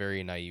is a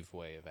very naive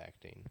way of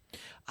acting.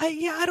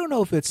 I don't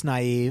know if it's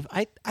naive.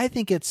 I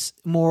think it's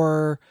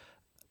more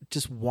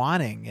just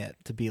wanting it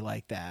to be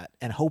like that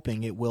and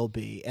hoping it will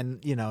be,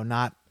 and you know,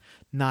 not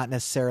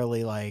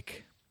necessarily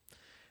like.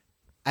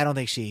 I don't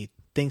think she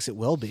thinks it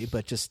will be,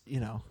 but just, you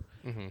know,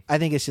 I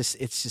think it's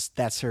just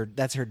that's her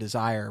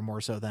desire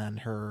more so than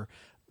her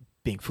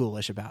being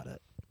foolish about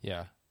it.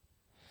 Yeah.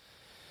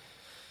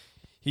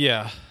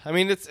 Yeah, I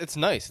mean it's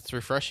nice. It's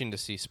refreshing to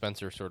see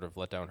Spencer sort of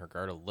let down her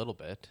guard a little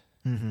bit.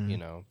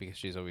 Mm-hmm. because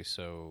she's always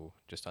so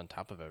just on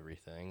top of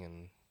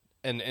everything,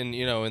 and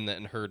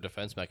in her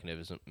defense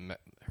mechanism,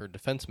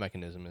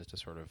 is to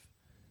sort of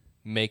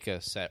make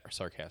a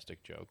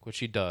sarcastic joke, which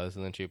she does,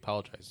 and then she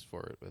apologizes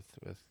for it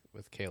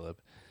with Caleb.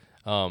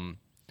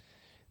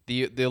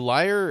 The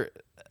liar,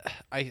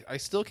 I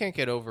still can't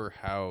get over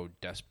how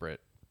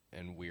desperate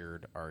and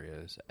weird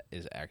Arya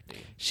is acting.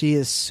 She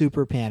is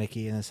super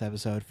panicky in this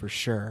episode for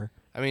sure.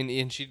 I mean,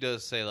 and she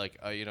does say like,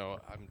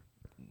 I'm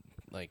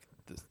like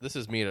this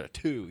is me at a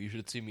 2. You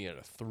should see me at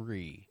a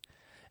 3,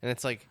 and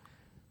it's like,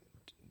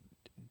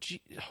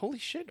 holy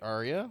shit,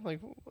 Arya! Like,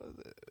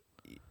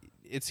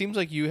 it seems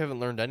like you haven't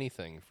learned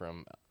anything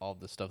from all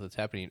the stuff that's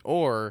happening,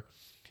 or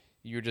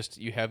you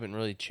haven't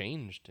really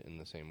changed in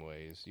the same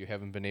ways. You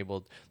haven't been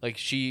able,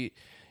 her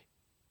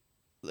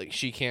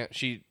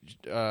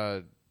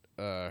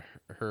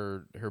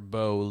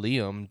beau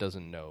Liam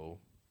doesn't know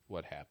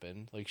what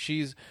happened. Like,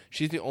 she's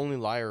the only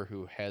liar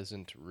who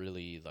hasn't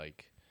really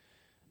like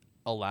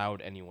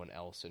allowed anyone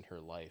else in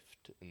her life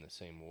in the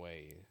same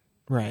way.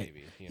 Right.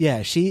 Maybe, Yeah,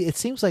 it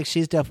seems like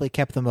she's definitely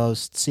kept the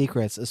most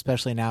secrets,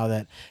 especially now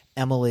that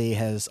Emily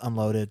has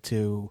unloaded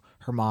to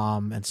her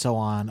mom and so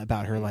on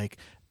about her, like,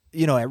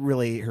 at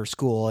really her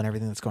school and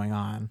everything that's going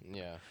on.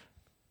 Yeah.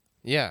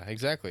 Yeah,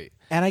 exactly.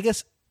 And I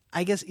guess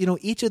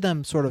each of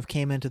them sort of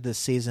came into this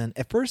season.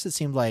 At first, it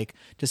seemed like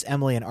just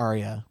Emily and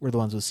Arya were the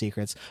ones with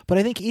secrets, but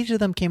I think each of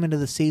them came into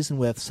the season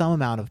with some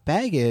amount of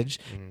baggage.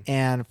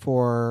 And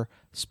for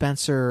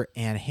Spencer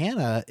and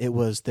Hannah, it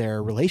was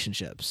their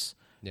relationships,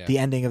 the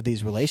ending of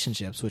these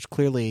relationships, which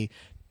clearly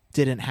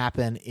didn't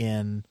happen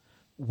in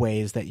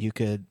ways that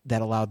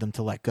allowed them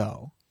to let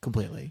go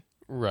completely.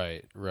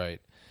 Right.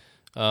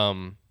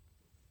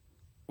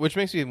 Which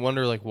makes me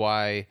wonder, like,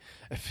 why.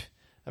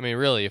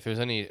 If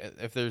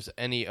there's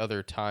any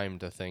other time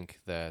to think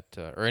that,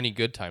 or any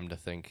good time to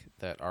think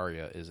that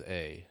Arya is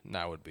A,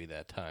 now would be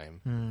that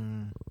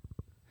time.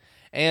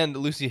 And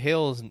Lucy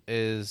Hale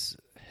has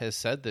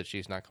said that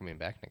she's not coming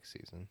back next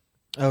season.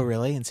 Oh,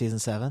 really? In season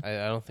 7?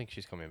 I don't think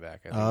she's coming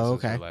back. I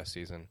think this is her last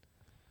season.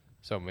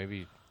 So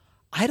maybe.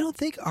 I don't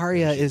think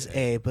Arya is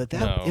A, but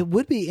it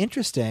would be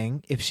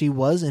interesting if she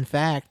was in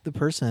fact the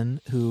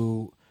person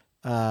who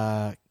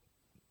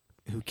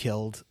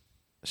killed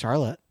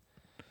Charlotte.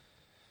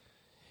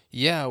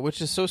 Yeah,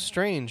 which is so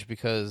strange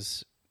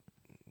because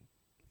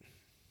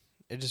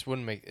it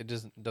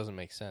doesn't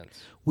make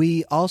sense.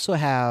 We also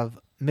have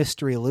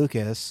Mystery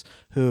Lucas,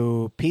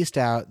 who pieced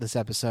out this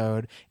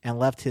episode and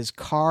left his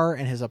car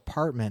and his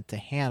apartment to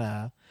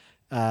Hannah,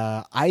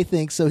 I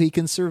think so he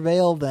can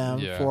surveil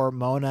them for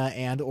Mona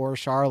and or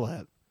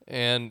Charlotte.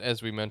 And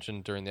as we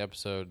mentioned during the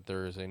episode,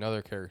 there is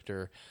another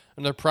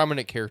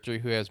prominent character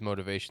who has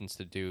motivations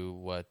to do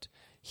what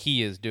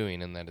he is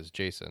doing, and that is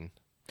Jason.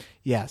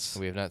 Yes.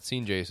 We have not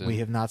seen Jason. We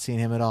have not seen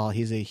him at all.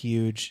 He is a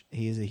huge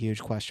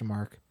question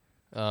mark.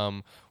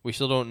 We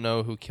still don't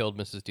know who killed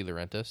Mrs. De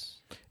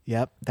Laurentiis.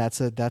 Yep,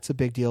 that's a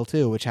big deal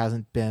too, which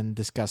hasn't been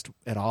discussed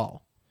at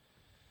all.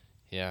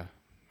 Yeah,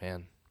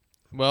 man.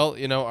 Well,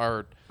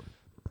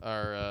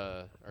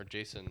 our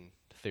Jason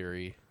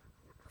theory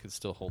could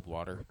still hold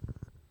water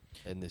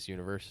in this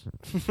universe.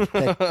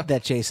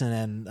 that Jason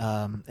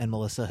and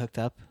Melissa hooked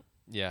up.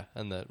 Yeah,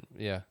 and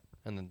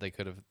then they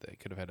could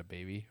have had a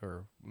baby,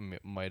 or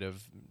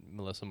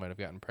Melissa might have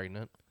gotten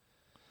pregnant.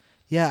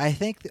 Yeah, I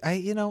think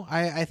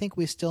I think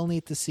we still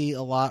need to see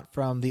a lot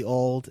from the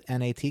old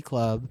NAT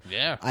club.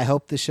 Yeah. I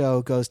hope the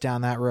show goes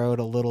down that road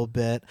a little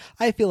bit.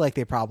 I feel like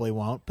they probably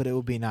won't, but it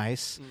would be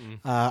nice.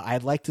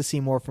 I'd like to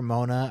see more from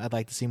Mona. I'd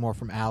like to see more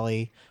from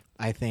Allie.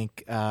 I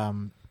think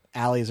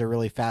Allie is a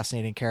really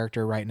fascinating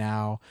character right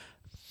now,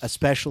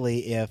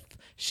 especially if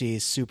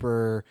she's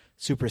super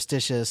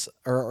superstitious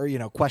or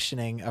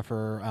questioning of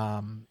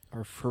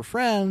her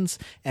friends,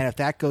 and if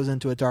that goes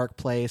into a dark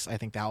place, I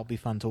think that will be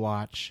fun to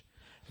watch.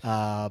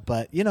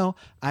 But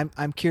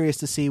I'm curious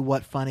to see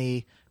what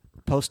funny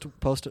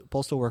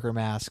postal worker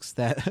masks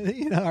that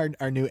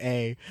our new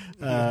A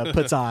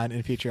puts on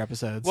in future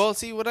episodes. Well,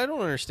 see, what I don't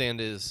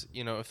understand is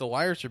if the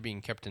liars are being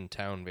kept in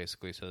town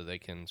basically so that they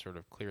can sort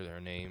of clear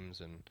their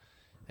names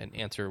and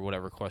answer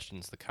whatever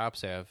questions the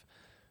cops have.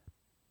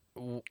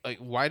 Like,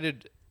 why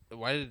did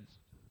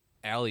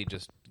Allie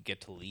just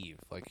get to leave?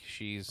 Like,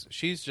 she's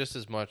just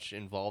as much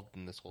involved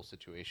in this whole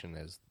situation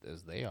as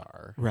they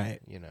are, right?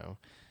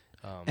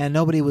 And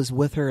nobody was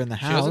with her in the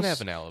house. She doesn't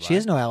have an alibi. She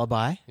has no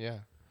alibi. Yeah.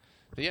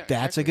 But yeah,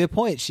 that's exactly. a good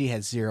point. She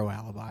has zero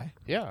alibi.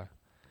 Yeah.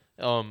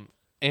 And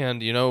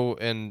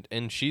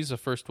she's the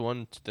first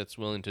one that's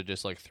willing to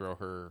just like throw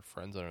her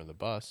friends under the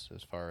bus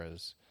as far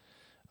as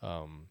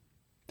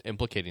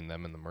implicating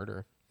them in the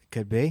murder.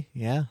 Could be,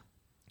 yeah.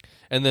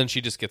 And then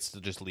she just gets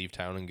to just leave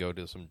town and go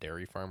to some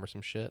dairy farm or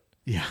some shit.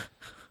 Yeah.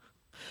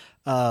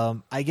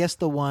 I guess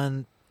the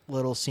one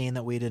little scene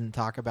that we didn't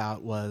talk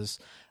about was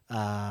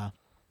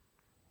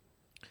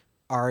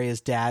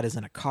Arya's dad is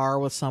in a car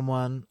with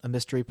someone, a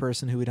mystery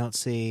person who we don't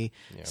see,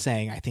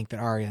 saying, I think that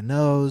Arya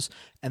knows.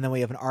 And then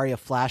we have an Arya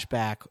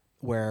flashback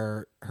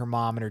where her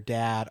mom and her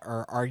dad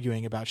are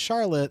arguing about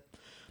Charlotte,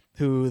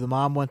 who the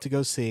mom went to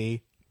go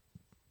see.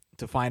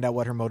 to find out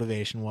what her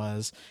motivation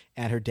was,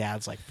 and her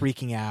dad's like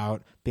freaking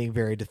out, being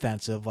very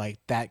defensive, like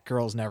that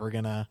girl's never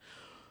gonna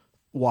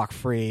walk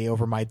free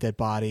over my dead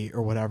body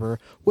or whatever,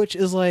 which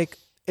is like,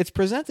 it's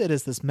presented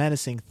as this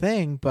menacing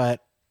thing,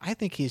 but I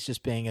think he's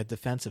just being a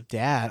defensive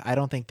dad. I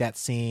don't think that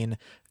scene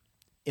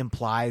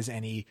implies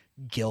any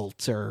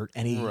guilt or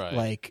any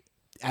like,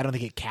 I don't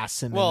think it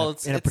casts him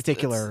in a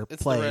particular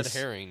it's place. the red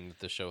herring that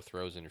the show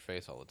throws in your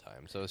face all the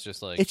time. So it's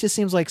just like, it just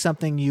seems like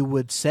something you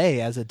would say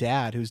as a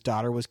dad whose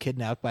daughter was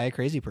kidnapped by a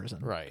crazy person.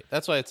 Right.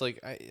 That's why it's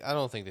like, I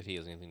don't think that he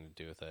has anything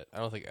to do with it. I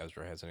don't think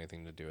Ezra has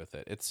anything to do with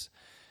it. It's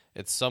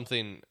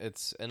something.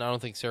 And I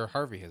don't think Sarah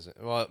Harvey has.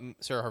 Well,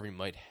 Sarah Harvey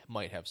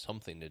might have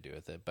something to do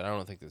with it, but I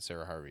don't think that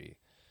Sarah Harvey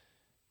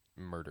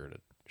murdered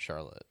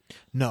Charlotte.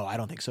 No, I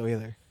don't think so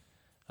either.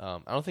 I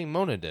don't think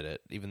Mona did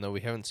it, even though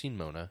we haven't seen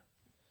Mona.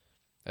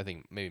 I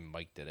think maybe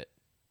Mike did it.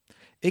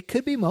 It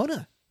could be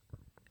Mona.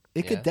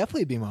 It could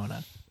definitely be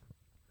Mona.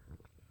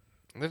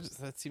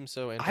 That seems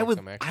so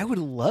anticlimactic. I would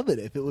love it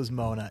if it was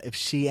Mona. If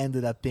she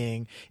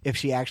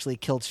actually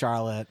killed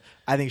Charlotte.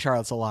 I think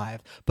Charlotte's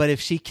alive. But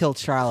if she killed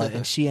Charlotte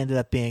and she ended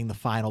up being the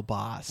final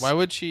boss. Why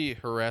would she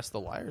harass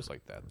the liars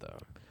like that, though?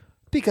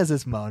 Because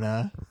it's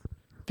Mona.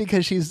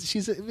 Because she's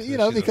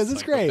because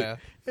it's great.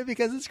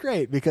 Because it's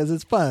great. Because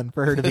it's fun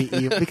for her to be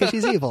evil. Because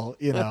she's evil,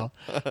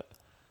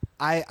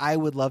 I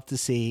would love to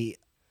see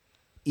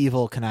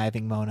evil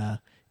conniving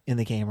Mona in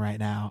the game right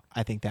now.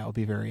 I think that would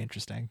be very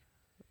interesting.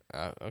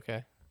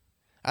 Okay.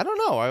 I don't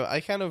know.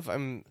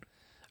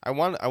 I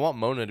want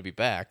Mona to be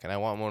back, and I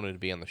want Mona to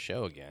be on the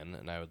show again,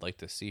 and I would like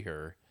to see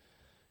her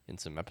in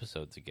some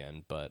episodes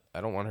again, but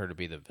I don't want her to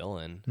be the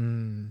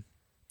villain.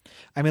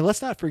 I mean,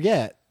 let's not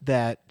forget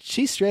that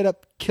she straight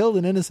up killed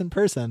an innocent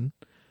person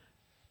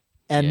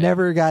and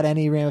never got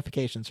any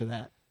ramifications for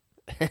that.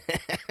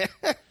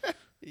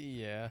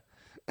 Yeah.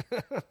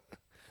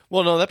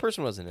 Well, no, that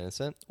person wasn't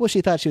innocent. Well,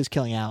 she thought she was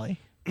killing Allie.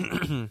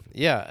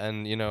 Yeah,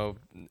 and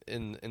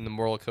in the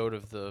moral code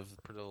of the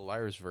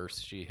Liars verse,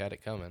 she had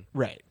it coming.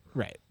 Right.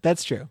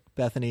 That's true.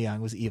 Bethany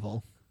Young was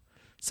evil.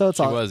 So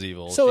she was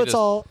evil. So it's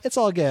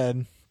all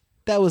good.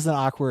 That was an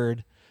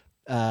awkward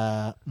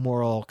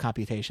moral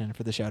computation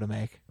for the show to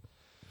make.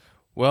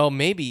 Well,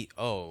 maybe.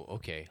 Oh,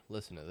 okay.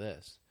 Listen to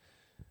this.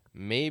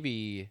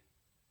 Maybe.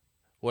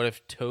 What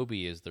if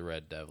Toby is the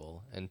Red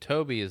Devil and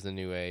Toby is the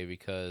new A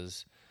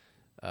because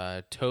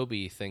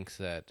Toby thinks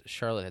that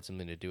Charlotte had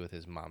something to do with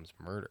his mom's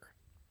murder?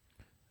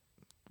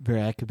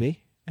 That could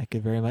be. That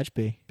could very much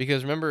be.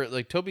 Because remember,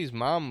 like, Toby's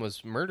mom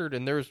was murdered,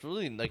 and there was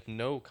really like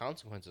no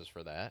consequences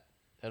for that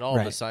at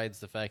all, besides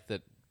the fact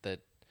that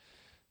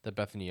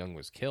Bethany Young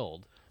was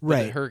killed.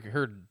 Right. But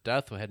her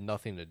death had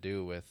nothing to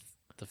do with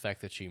the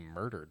fact that she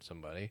murdered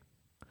somebody.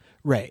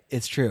 Right.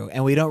 It's true,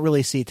 and we don't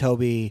really see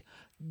Toby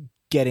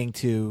getting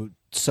to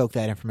soak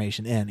that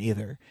information in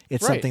either.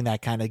 It's something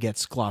that kind of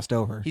gets glossed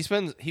over.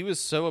 He was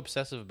so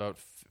obsessive about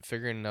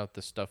figuring out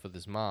the stuff with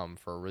his mom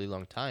for a really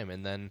long time,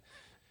 and then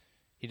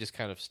he just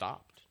kind of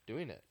stopped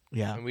doing it.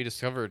 Yeah. And we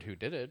discovered who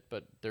did it,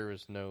 but there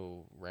was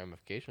no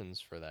ramifications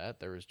for that.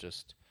 There was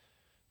just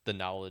the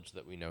knowledge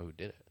that we know who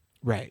did it.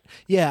 Right.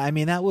 Yeah, I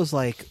mean, that was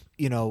like,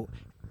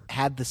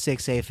 had the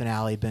 6A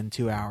finale been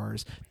 2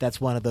 hours,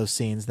 that's one of those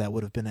scenes that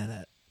would have been in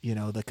it.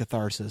 The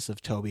catharsis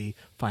of Toby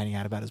finding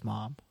out about his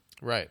mom.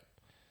 Right.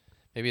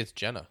 Maybe it's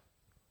Jenna.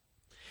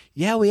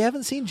 Yeah, we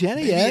haven't seen Jenna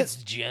yet. Maybe it's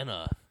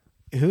Jenna.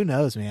 Who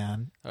knows,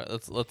 man?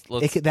 Let's.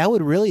 That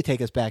would really take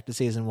us back to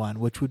season 1,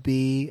 which would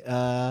be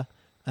a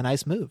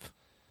nice move.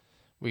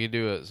 We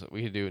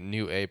could do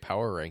new A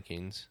power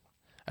rankings.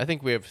 I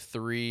think we have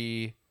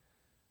 3.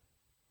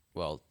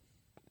 Well,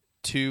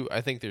 2. I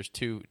think there's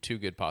two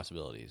good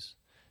possibilities: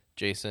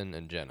 Jason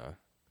and Jenna.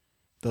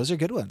 Those are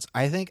good ones.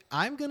 I think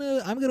I'm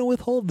gonna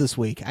withhold this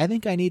week. I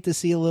think I need to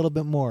see a little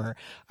bit more.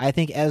 I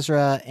think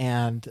Ezra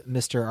and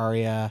Mr.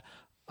 Arya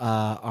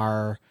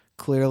are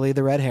clearly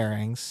the red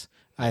herrings.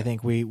 I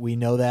think we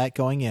know that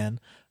going in.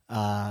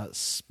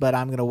 But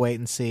I'm gonna wait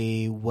and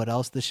see what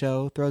else the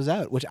show throws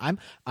out. Which I'm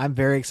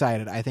very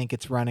excited. I think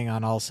it's running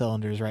on all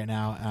cylinders right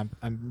now.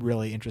 I'm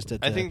really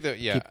interested. I think that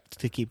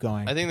to keep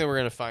going. I think that we're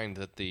gonna find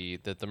that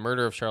the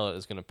murder of Charlotte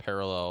is gonna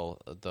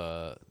parallel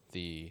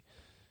the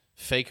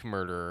fake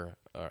murder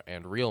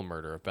and real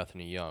murder of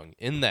Bethany Young,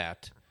 in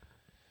that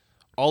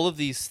all of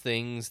these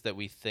things that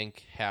we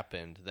think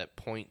happened that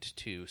point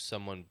to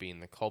someone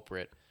being the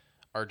culprit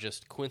are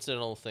just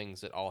coincidental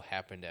things that all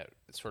happened at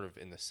sort of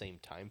in the same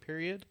time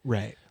period.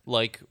 Right.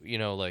 Like,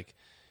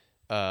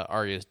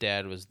 Arya's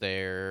dad was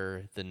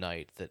there the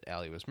night that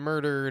Allie was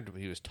murdered.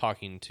 He was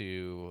talking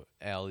to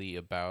Allie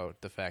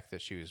about the fact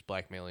that she was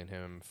blackmailing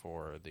him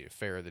for the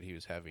affair that he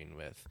was having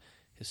with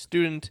his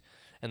student.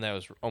 And that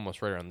was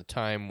almost right around the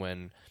time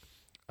when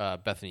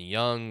Bethany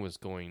Young was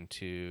going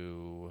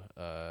to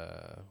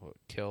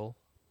kill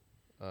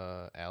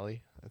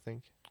Allie, I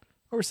think.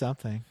 Or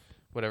something.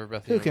 Whatever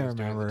Bethany Young was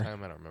remember? doing at the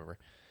time, I don't remember.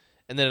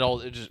 And then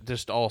it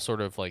just all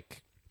sort of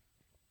like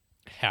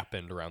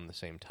happened around the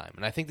same time.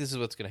 And I think this is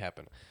what's going to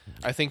happen.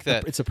 I think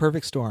that it's a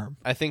perfect storm.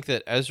 I think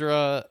that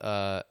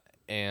Ezra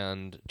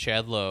and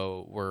Chad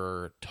Lowe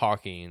were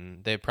talking.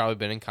 They've probably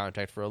been in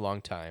contact for a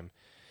long time.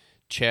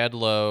 Chad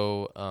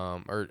Lowe,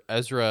 or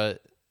Ezra,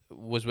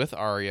 was with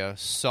Arya,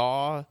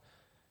 saw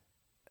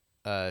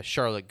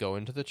Charlotte go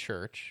into the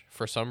church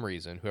for some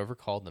reason, whoever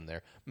called them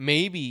there.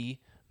 Maybe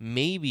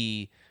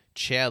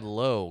Chad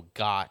Lowe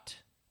got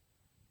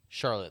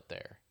Charlotte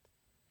there.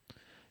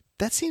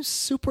 That seems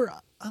super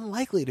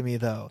unlikely to me,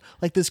 though.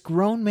 Like, this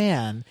grown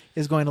man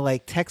is going to,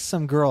 like, text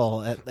some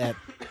girl at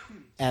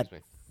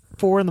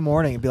 4 a.m.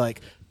 and be like,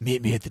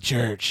 meet me at the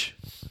church.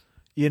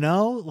 You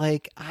know?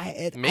 Like,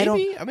 I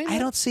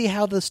don't see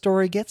how the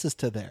story gets us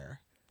to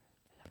there.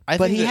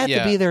 But he had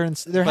to be there, and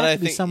there had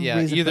to be some reason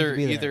for him to be there.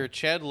 Either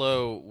Chad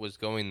Lowe was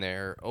going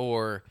there,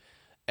 or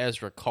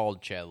Ezra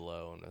called Chad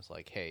Lowe and was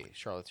like, "Hey,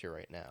 Charlotte's here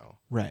right now.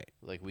 Right?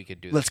 Like, we could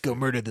do. Let's go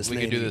murder this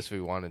lady. We could do this if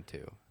we wanted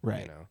to.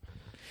 Right? You know?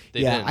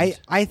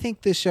 I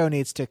think this show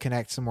needs to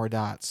connect some more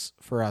dots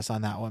for us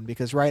on that one,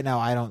 because right now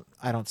I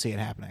don't see it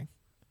happening.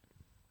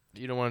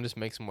 You don't want to just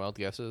make some wild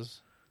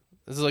guesses?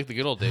 This is like the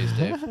good old days,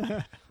 Dave.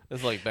 This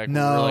is like back when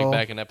we were like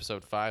back in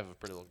episode 5 of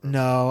Pretty Little Girls.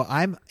 No,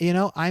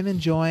 I'm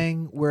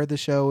enjoying where the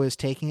show is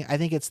taking. I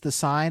think it's the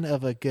sign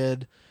of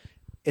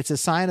it's a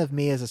sign of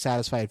me as a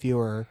satisfied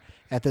viewer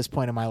at this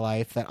point in my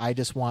life, that I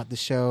just want the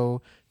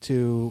show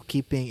to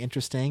keep being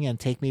interesting and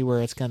take me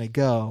where it's going to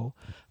go.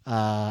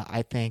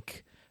 I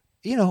think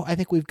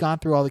we've gone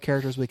through all the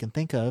characters we can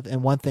think of,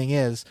 and one thing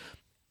is,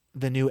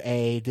 the new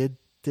A did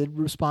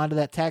respond to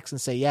that text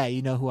and say, "Yeah,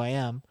 you know who I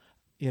am.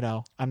 You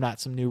know, I'm not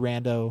some new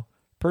rando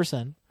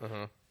person."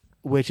 Uh-huh.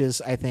 Which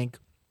is, I think,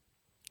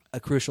 a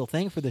crucial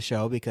thing for the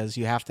show, because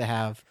you have to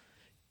have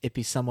it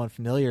be someone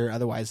familiar,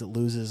 otherwise it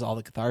loses all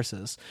the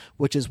catharsis.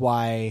 Which is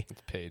why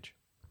it's Paige.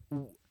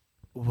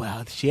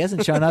 Well, she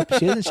hasn't shown up.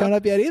 She hasn't shown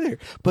up yet either.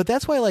 But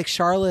that's why, like,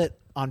 Charlotte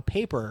on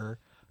paper,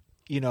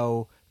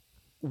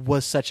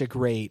 was such a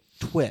great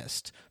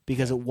twist,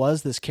 because it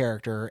was this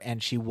character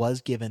and she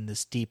was given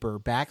this deeper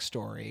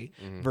backstory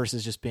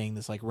versus just being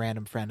this, like,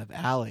 random friend of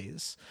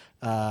Allie's.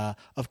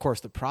 Of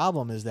course, the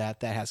problem is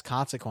that has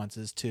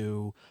consequences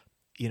to,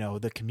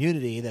 the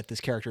community that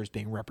this character is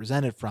being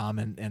represented from,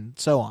 and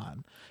so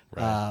on.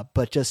 Right.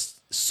 But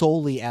just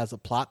solely as a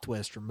plot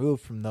twist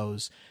removed from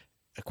those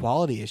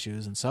equality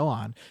issues and so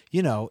on,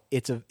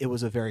 it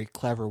was a very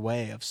clever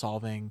way of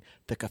solving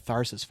the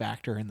catharsis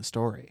factor in the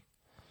story.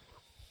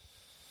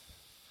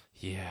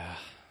 Yeah.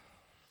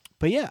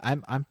 But yeah,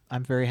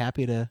 I'm very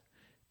happy to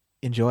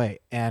enjoy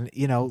it. And,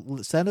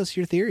 send us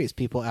your theories,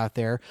 people out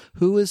there.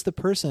 Who is the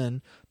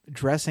person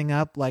dressing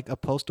up like a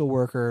postal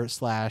worker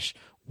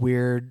 /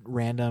 weird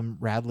random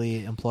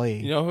Radley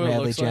employee? You know who Radley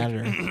it looks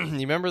janitor. like?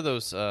 You remember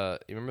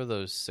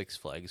those Six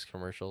Flags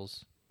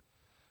commercials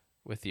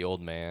with the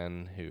old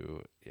man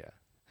who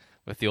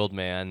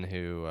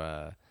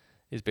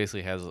is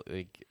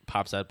basically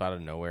pops up out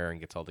of nowhere and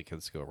gets all the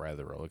kids to go ride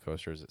the roller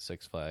coasters at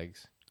Six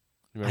Flags.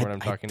 You remember what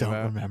I'm talking about?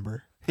 I don't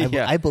remember.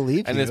 Yeah. I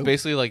believe and you. it's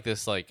basically like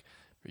this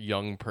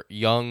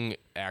young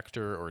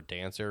actor or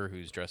dancer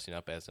who's dressing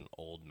up as an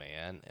old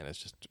man, and it's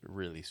just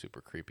really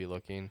super creepy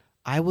looking.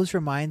 I was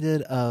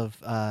reminded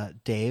of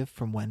Dave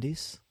from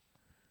Wendy's,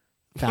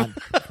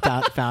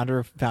 founder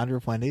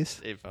of Wendy's.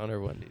 Dave, founder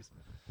of Wendy's,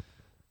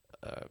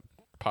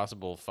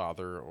 possible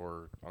father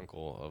or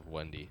uncle of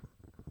Wendy.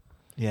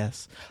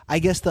 Yes, I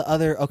guess the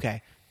other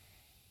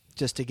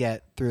just to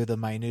get through the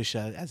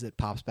minutia as it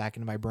pops back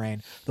into my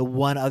brain, the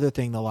one other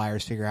thing the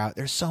liars figure out,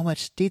 there's so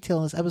much detail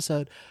in this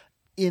episode.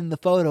 In the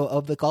photo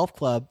of the golf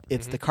club,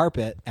 it's the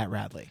carpet at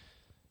Radley.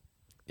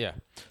 Yeah.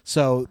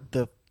 So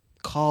the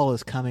call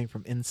is coming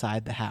from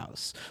inside the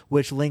house,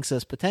 which links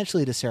us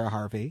potentially to Sarah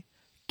Harvey,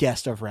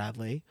 guest of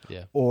Radley,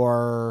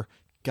 or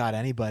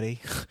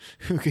anybody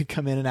who could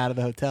come in and out of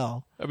the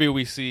hotel. I mean,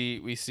 we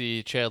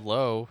see Chad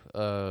Lowe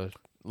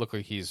look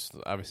like he's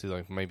obviously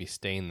like maybe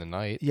staying the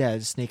night. Yeah,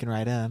 just sneaking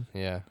right in.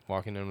 Yeah,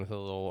 walking in with a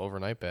little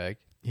overnight bag.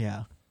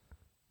 Yeah.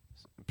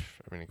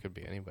 I mean, it could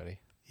be anybody.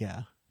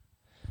 Yeah.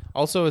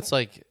 Also, it's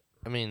like,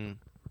 I mean,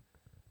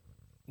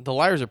 the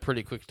liars are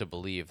pretty quick to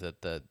believe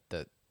that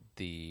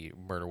the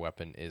murder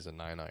weapon is a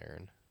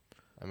 9-iron.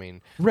 I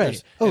mean,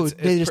 right?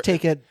 They just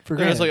take it for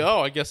granted. It's like,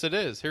 I guess it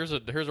is. Here's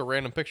a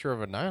random picture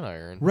of a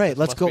 9-iron. Right.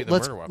 Let's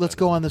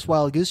go on this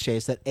wild goose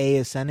chase that A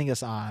is sending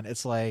us on.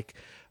 It's like,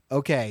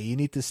 okay, you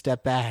need to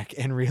step back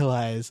and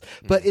realize.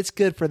 But it's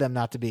good for them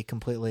not to be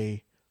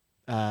completely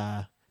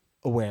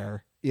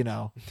aware.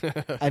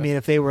 I mean,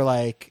 if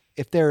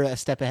they're a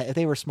step ahead, if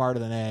they were smarter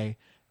than A,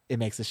 it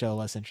makes the show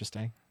less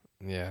interesting.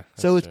 Yeah.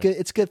 So it's good.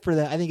 It's good for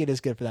them. I think it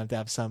is good for them to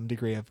have some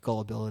degree of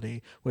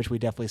gullibility, which we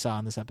definitely saw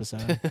in this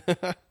episode.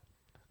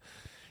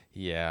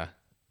 Yeah.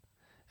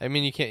 I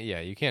mean, you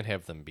can't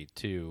have them be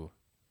too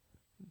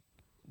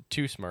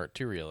smart,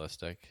 too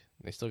realistic.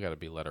 They still got to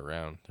be led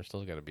around. There's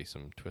still got to be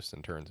some twists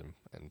and turns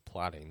and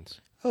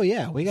plottings. Oh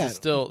yeah, we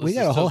got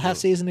a whole half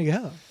season to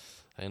go.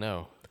 I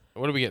know.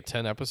 What do we get?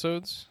 10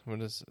 episodes?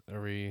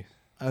 Are we?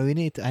 Oh, I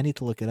need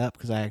to look it up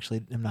because I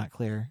actually am not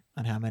clear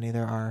on how many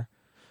there are,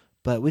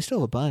 but we still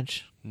have a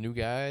bunch. New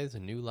guys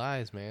and new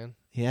lies, man.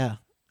 Yeah.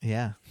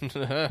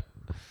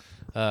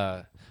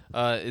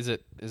 Is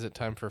it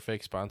time for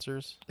fake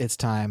sponsors? It's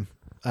time.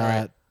 All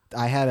right.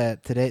 I had a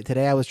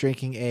today. I was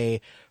drinking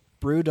a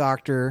Brew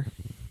Doctor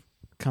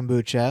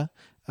kombucha,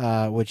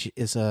 which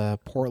is a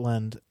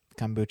Portland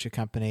kombucha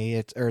company.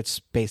 It's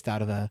based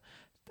out of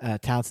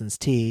Townsend's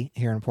Tea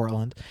here in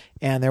Portland,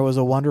 and there was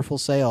a wonderful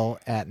sale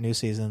at New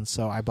Seasons,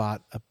 so I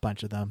bought a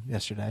bunch of them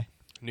yesterday.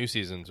 New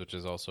Seasons, which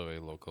is also a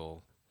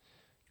local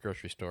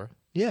grocery store.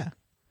 Yeah.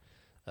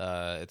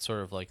 It's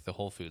sort of like the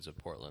Whole Foods of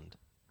Portland.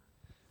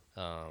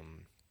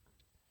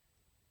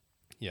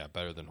 Yeah,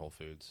 better than Whole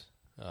Foods.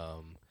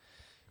 But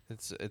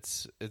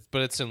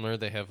it's similar.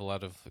 They have a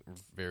lot of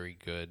very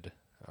good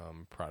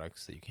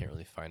products that you can't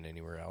really find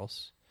anywhere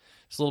else.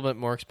 It's a little bit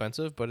more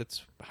expensive, but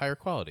it's higher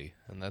quality,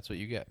 and that's what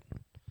you get.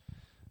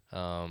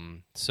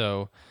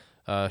 So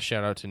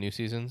shout out to New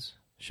Seasons.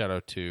 Shout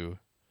out to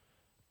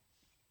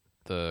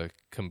the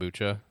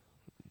kombucha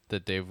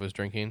that Dave was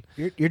drinking.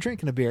 You're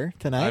drinking a beer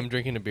tonight? I'm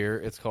drinking a beer.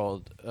 It's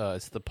called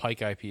it's the Pike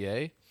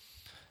IPA.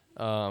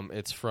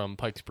 It's from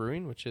Pike's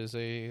Brewing, which is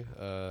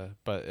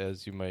but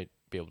as you might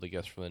be able to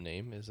guess from the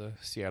name, is a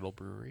Seattle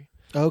brewery.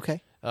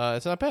 Okay.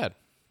 It's not bad.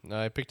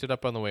 I picked it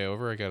up on the way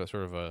over. I got a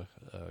sort of a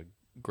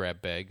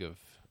grab bag of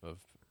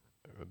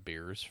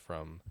beers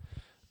from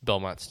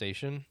Belmont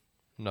Station.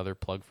 Another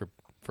plug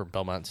for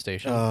Belmont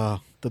Station. Oh,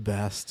 the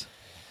best.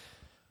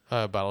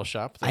 Bottle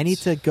shop. I need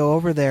to go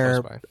over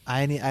there. Close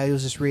I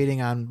was just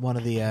reading on one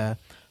of the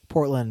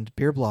Portland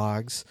beer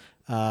blogs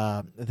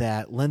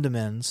that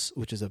Lindemans,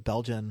 which is a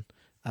Belgian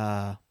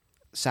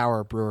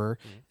sour brewer,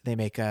 they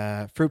make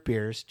fruit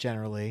beers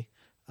generally,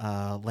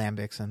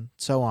 lambics and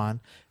so on,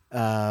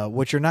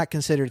 which are not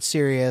considered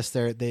serious.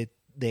 They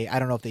I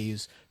don't know if they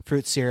use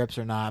fruit syrups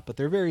or not, but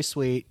they're very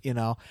sweet, you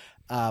know.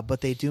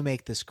 But they do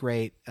make this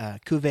great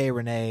Cuvée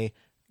Rene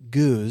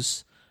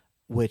Goose,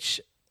 which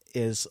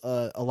is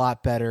a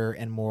lot better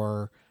and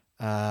more,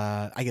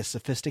 I guess,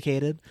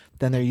 sophisticated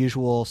than their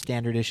usual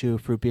standard issue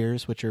fruit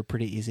beers, which are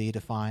pretty easy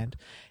to find.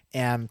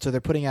 And so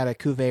they're putting out a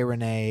Cuvée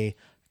Rene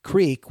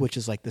Creek, which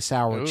is like the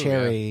sour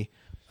cherry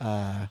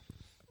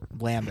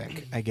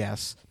lambic, I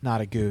guess, not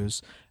a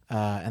goose.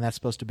 And that's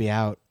supposed to be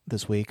out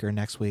this week or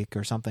next week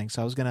or something.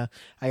 So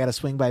I got to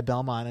swing by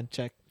Belmont and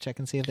check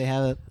and see if they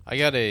have it. I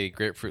got a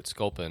grapefruit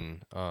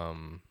sculpin,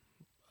 and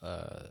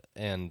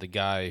the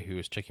guy who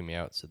was checking me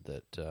out said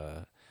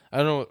that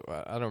I don't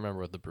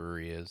remember what the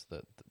brewery is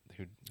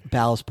who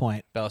Ballast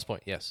Point. Ballast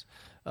Point, yes.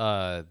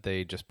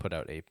 They just put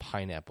out a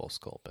pineapple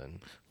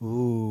sculpin.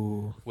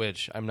 Ooh.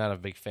 Which I'm not a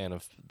big fan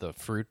of the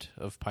fruit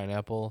of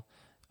pineapple.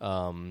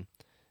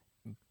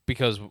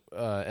 Because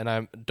and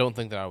I don't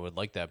think that I would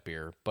like that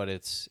beer, but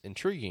it's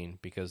intriguing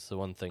because the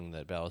one thing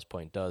that Ballast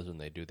Point does when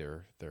they do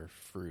their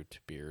fruit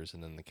beers,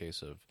 and in the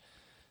case of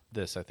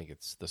this, I think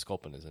it's the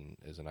Sculpin is an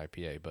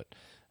IPA, but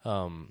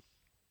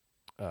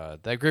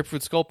that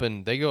grapefruit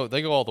Sculpin, they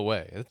go all the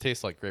way. It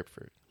tastes like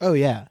grapefruit. Oh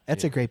yeah,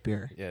 that's a great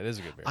beer. Yeah, it is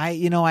a good beer.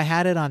 I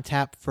had it on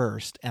tap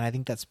first, and I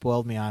think that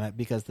spoiled me on it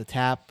because the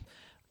tap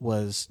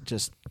was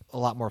just a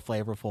lot more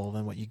flavorful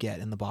than what you get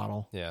in the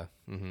bottle. Yeah.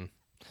 Mm-hmm.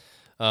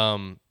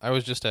 I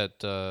was just at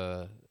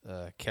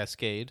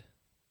Cascade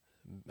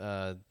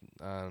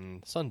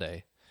on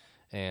Sunday,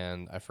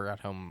 and I forgot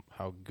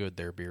how good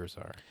their beers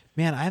are.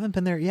 Man, I haven't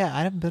been there. Yeah,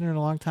 I haven't been there in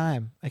a long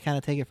time. I kind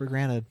of take it for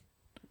granted.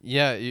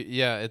 Yeah.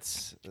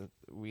 It's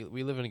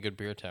we live in a good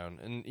beer town,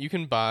 and you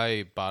can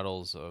buy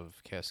bottles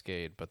of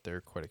Cascade, but they're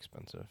quite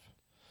expensive.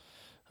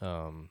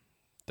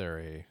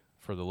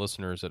 For the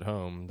listeners at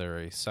home,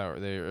 they're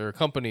a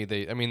company.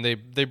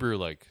 They brew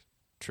like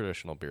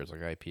traditional beers like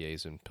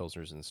IPAs and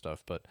pilsners and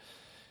stuff, but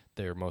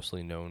they're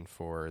mostly known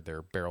for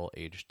their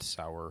barrel-aged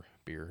sour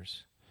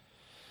beers,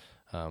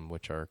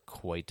 which are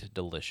quite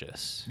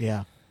delicious.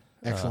 Yeah,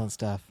 excellent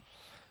stuff.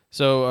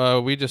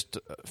 So we just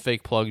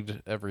fake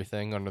plugged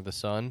everything under the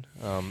sun.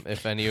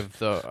 If any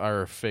of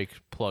our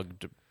fake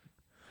plugged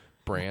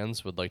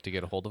brands would like to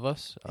get a hold of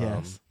us,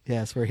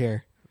 yes, we're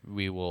here.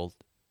 We will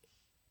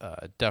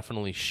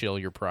definitely shill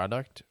your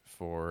product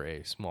for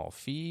a small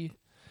fee,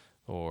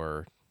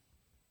 or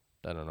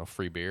I don't know,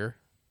 free beer.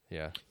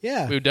 Yeah.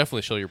 We would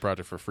definitely show your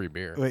product for free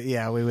beer.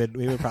 Yeah, we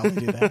would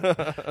probably do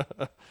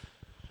that.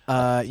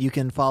 You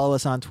can follow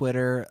us on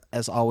Twitter,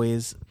 as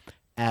always,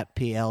 at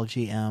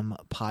PLGM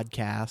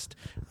Podcast.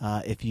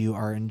 If you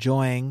are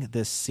enjoying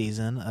this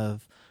season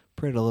of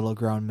Pretty Little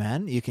Grown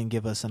Men, you can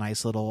give us a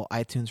nice little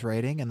iTunes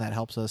rating, and that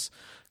helps us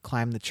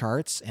climb the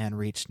charts and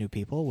reach new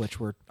people, which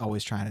we're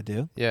always trying to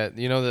do. Yeah,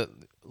 the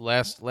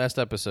last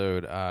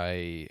episode,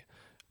 I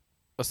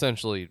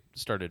essentially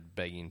started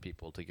begging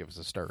people to give us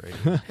a star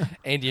rating.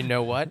 And you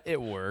know what?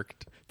 It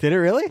worked. Did it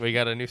really? We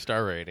got a new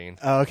star rating.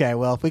 Oh, okay.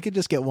 Well, if we could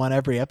just get one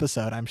every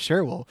episode, I'm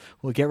sure we'll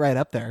get right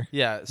up there.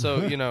 Yeah. So,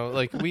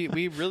 like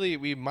we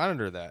really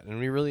monitor that, and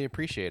we really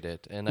appreciate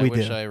it. And I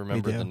wish I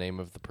remembered the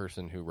name of the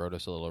person who wrote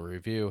us a little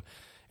review.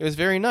 It was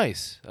very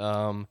nice.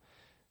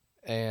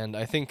 And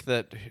I think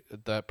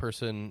that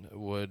person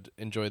would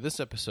enjoy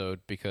this episode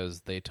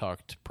because they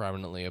talked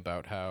prominently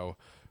about how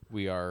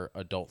we are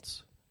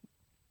adults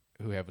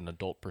who have an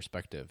adult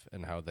perspective,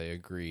 and how they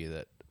agree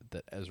that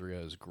that Ezra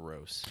is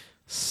gross.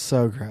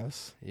 So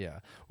gross. Yeah,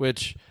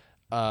 which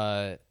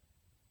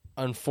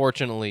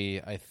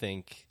unfortunately I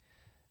think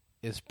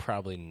is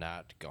probably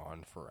not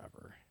gone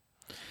forever.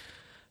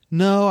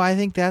 No, I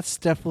think that's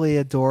definitely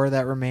a door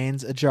that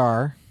remains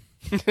ajar.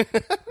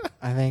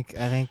 I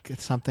think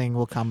something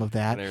will come of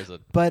that. There's a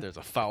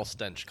foul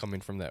stench coming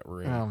from that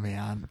room. Oh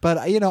man! But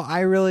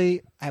I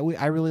really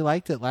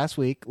liked it last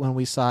week when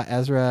we saw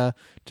Ezra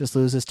just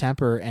lose his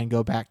temper and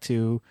go back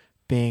to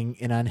being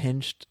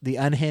the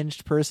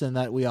unhinged person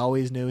that we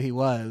always knew he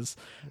was.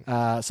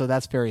 So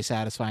that's very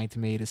satisfying to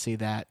me to see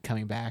that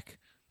coming back.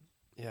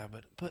 Yeah,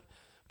 but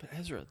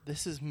Ezra,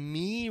 this is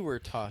me we're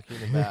talking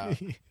about.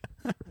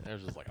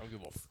 Ezra's like, I don't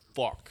give a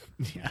fuck.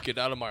 Yeah. Get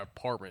out of my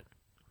apartment.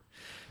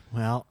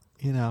 Well,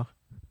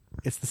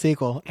 it's the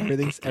sequel.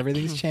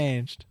 Everything's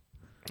changed.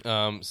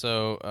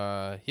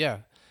 So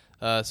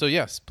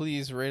yes,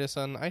 please rate us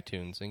on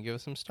iTunes and give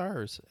us some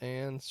stars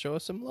and show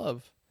us some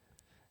love,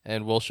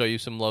 and we'll show you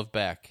some love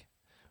back.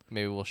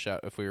 Maybe we'll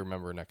shout if we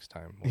remember next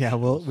time. We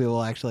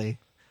will actually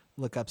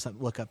look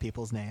up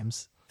people's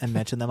names and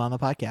mention them on the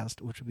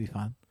podcast, which would be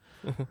fun.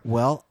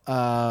 Well,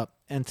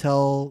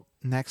 until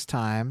next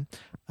time,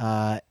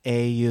 A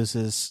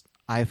uses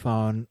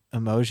iPhone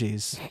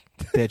emojis,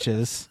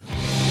 bitches.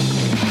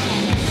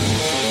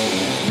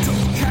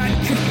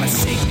 Can't keep a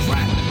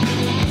secret.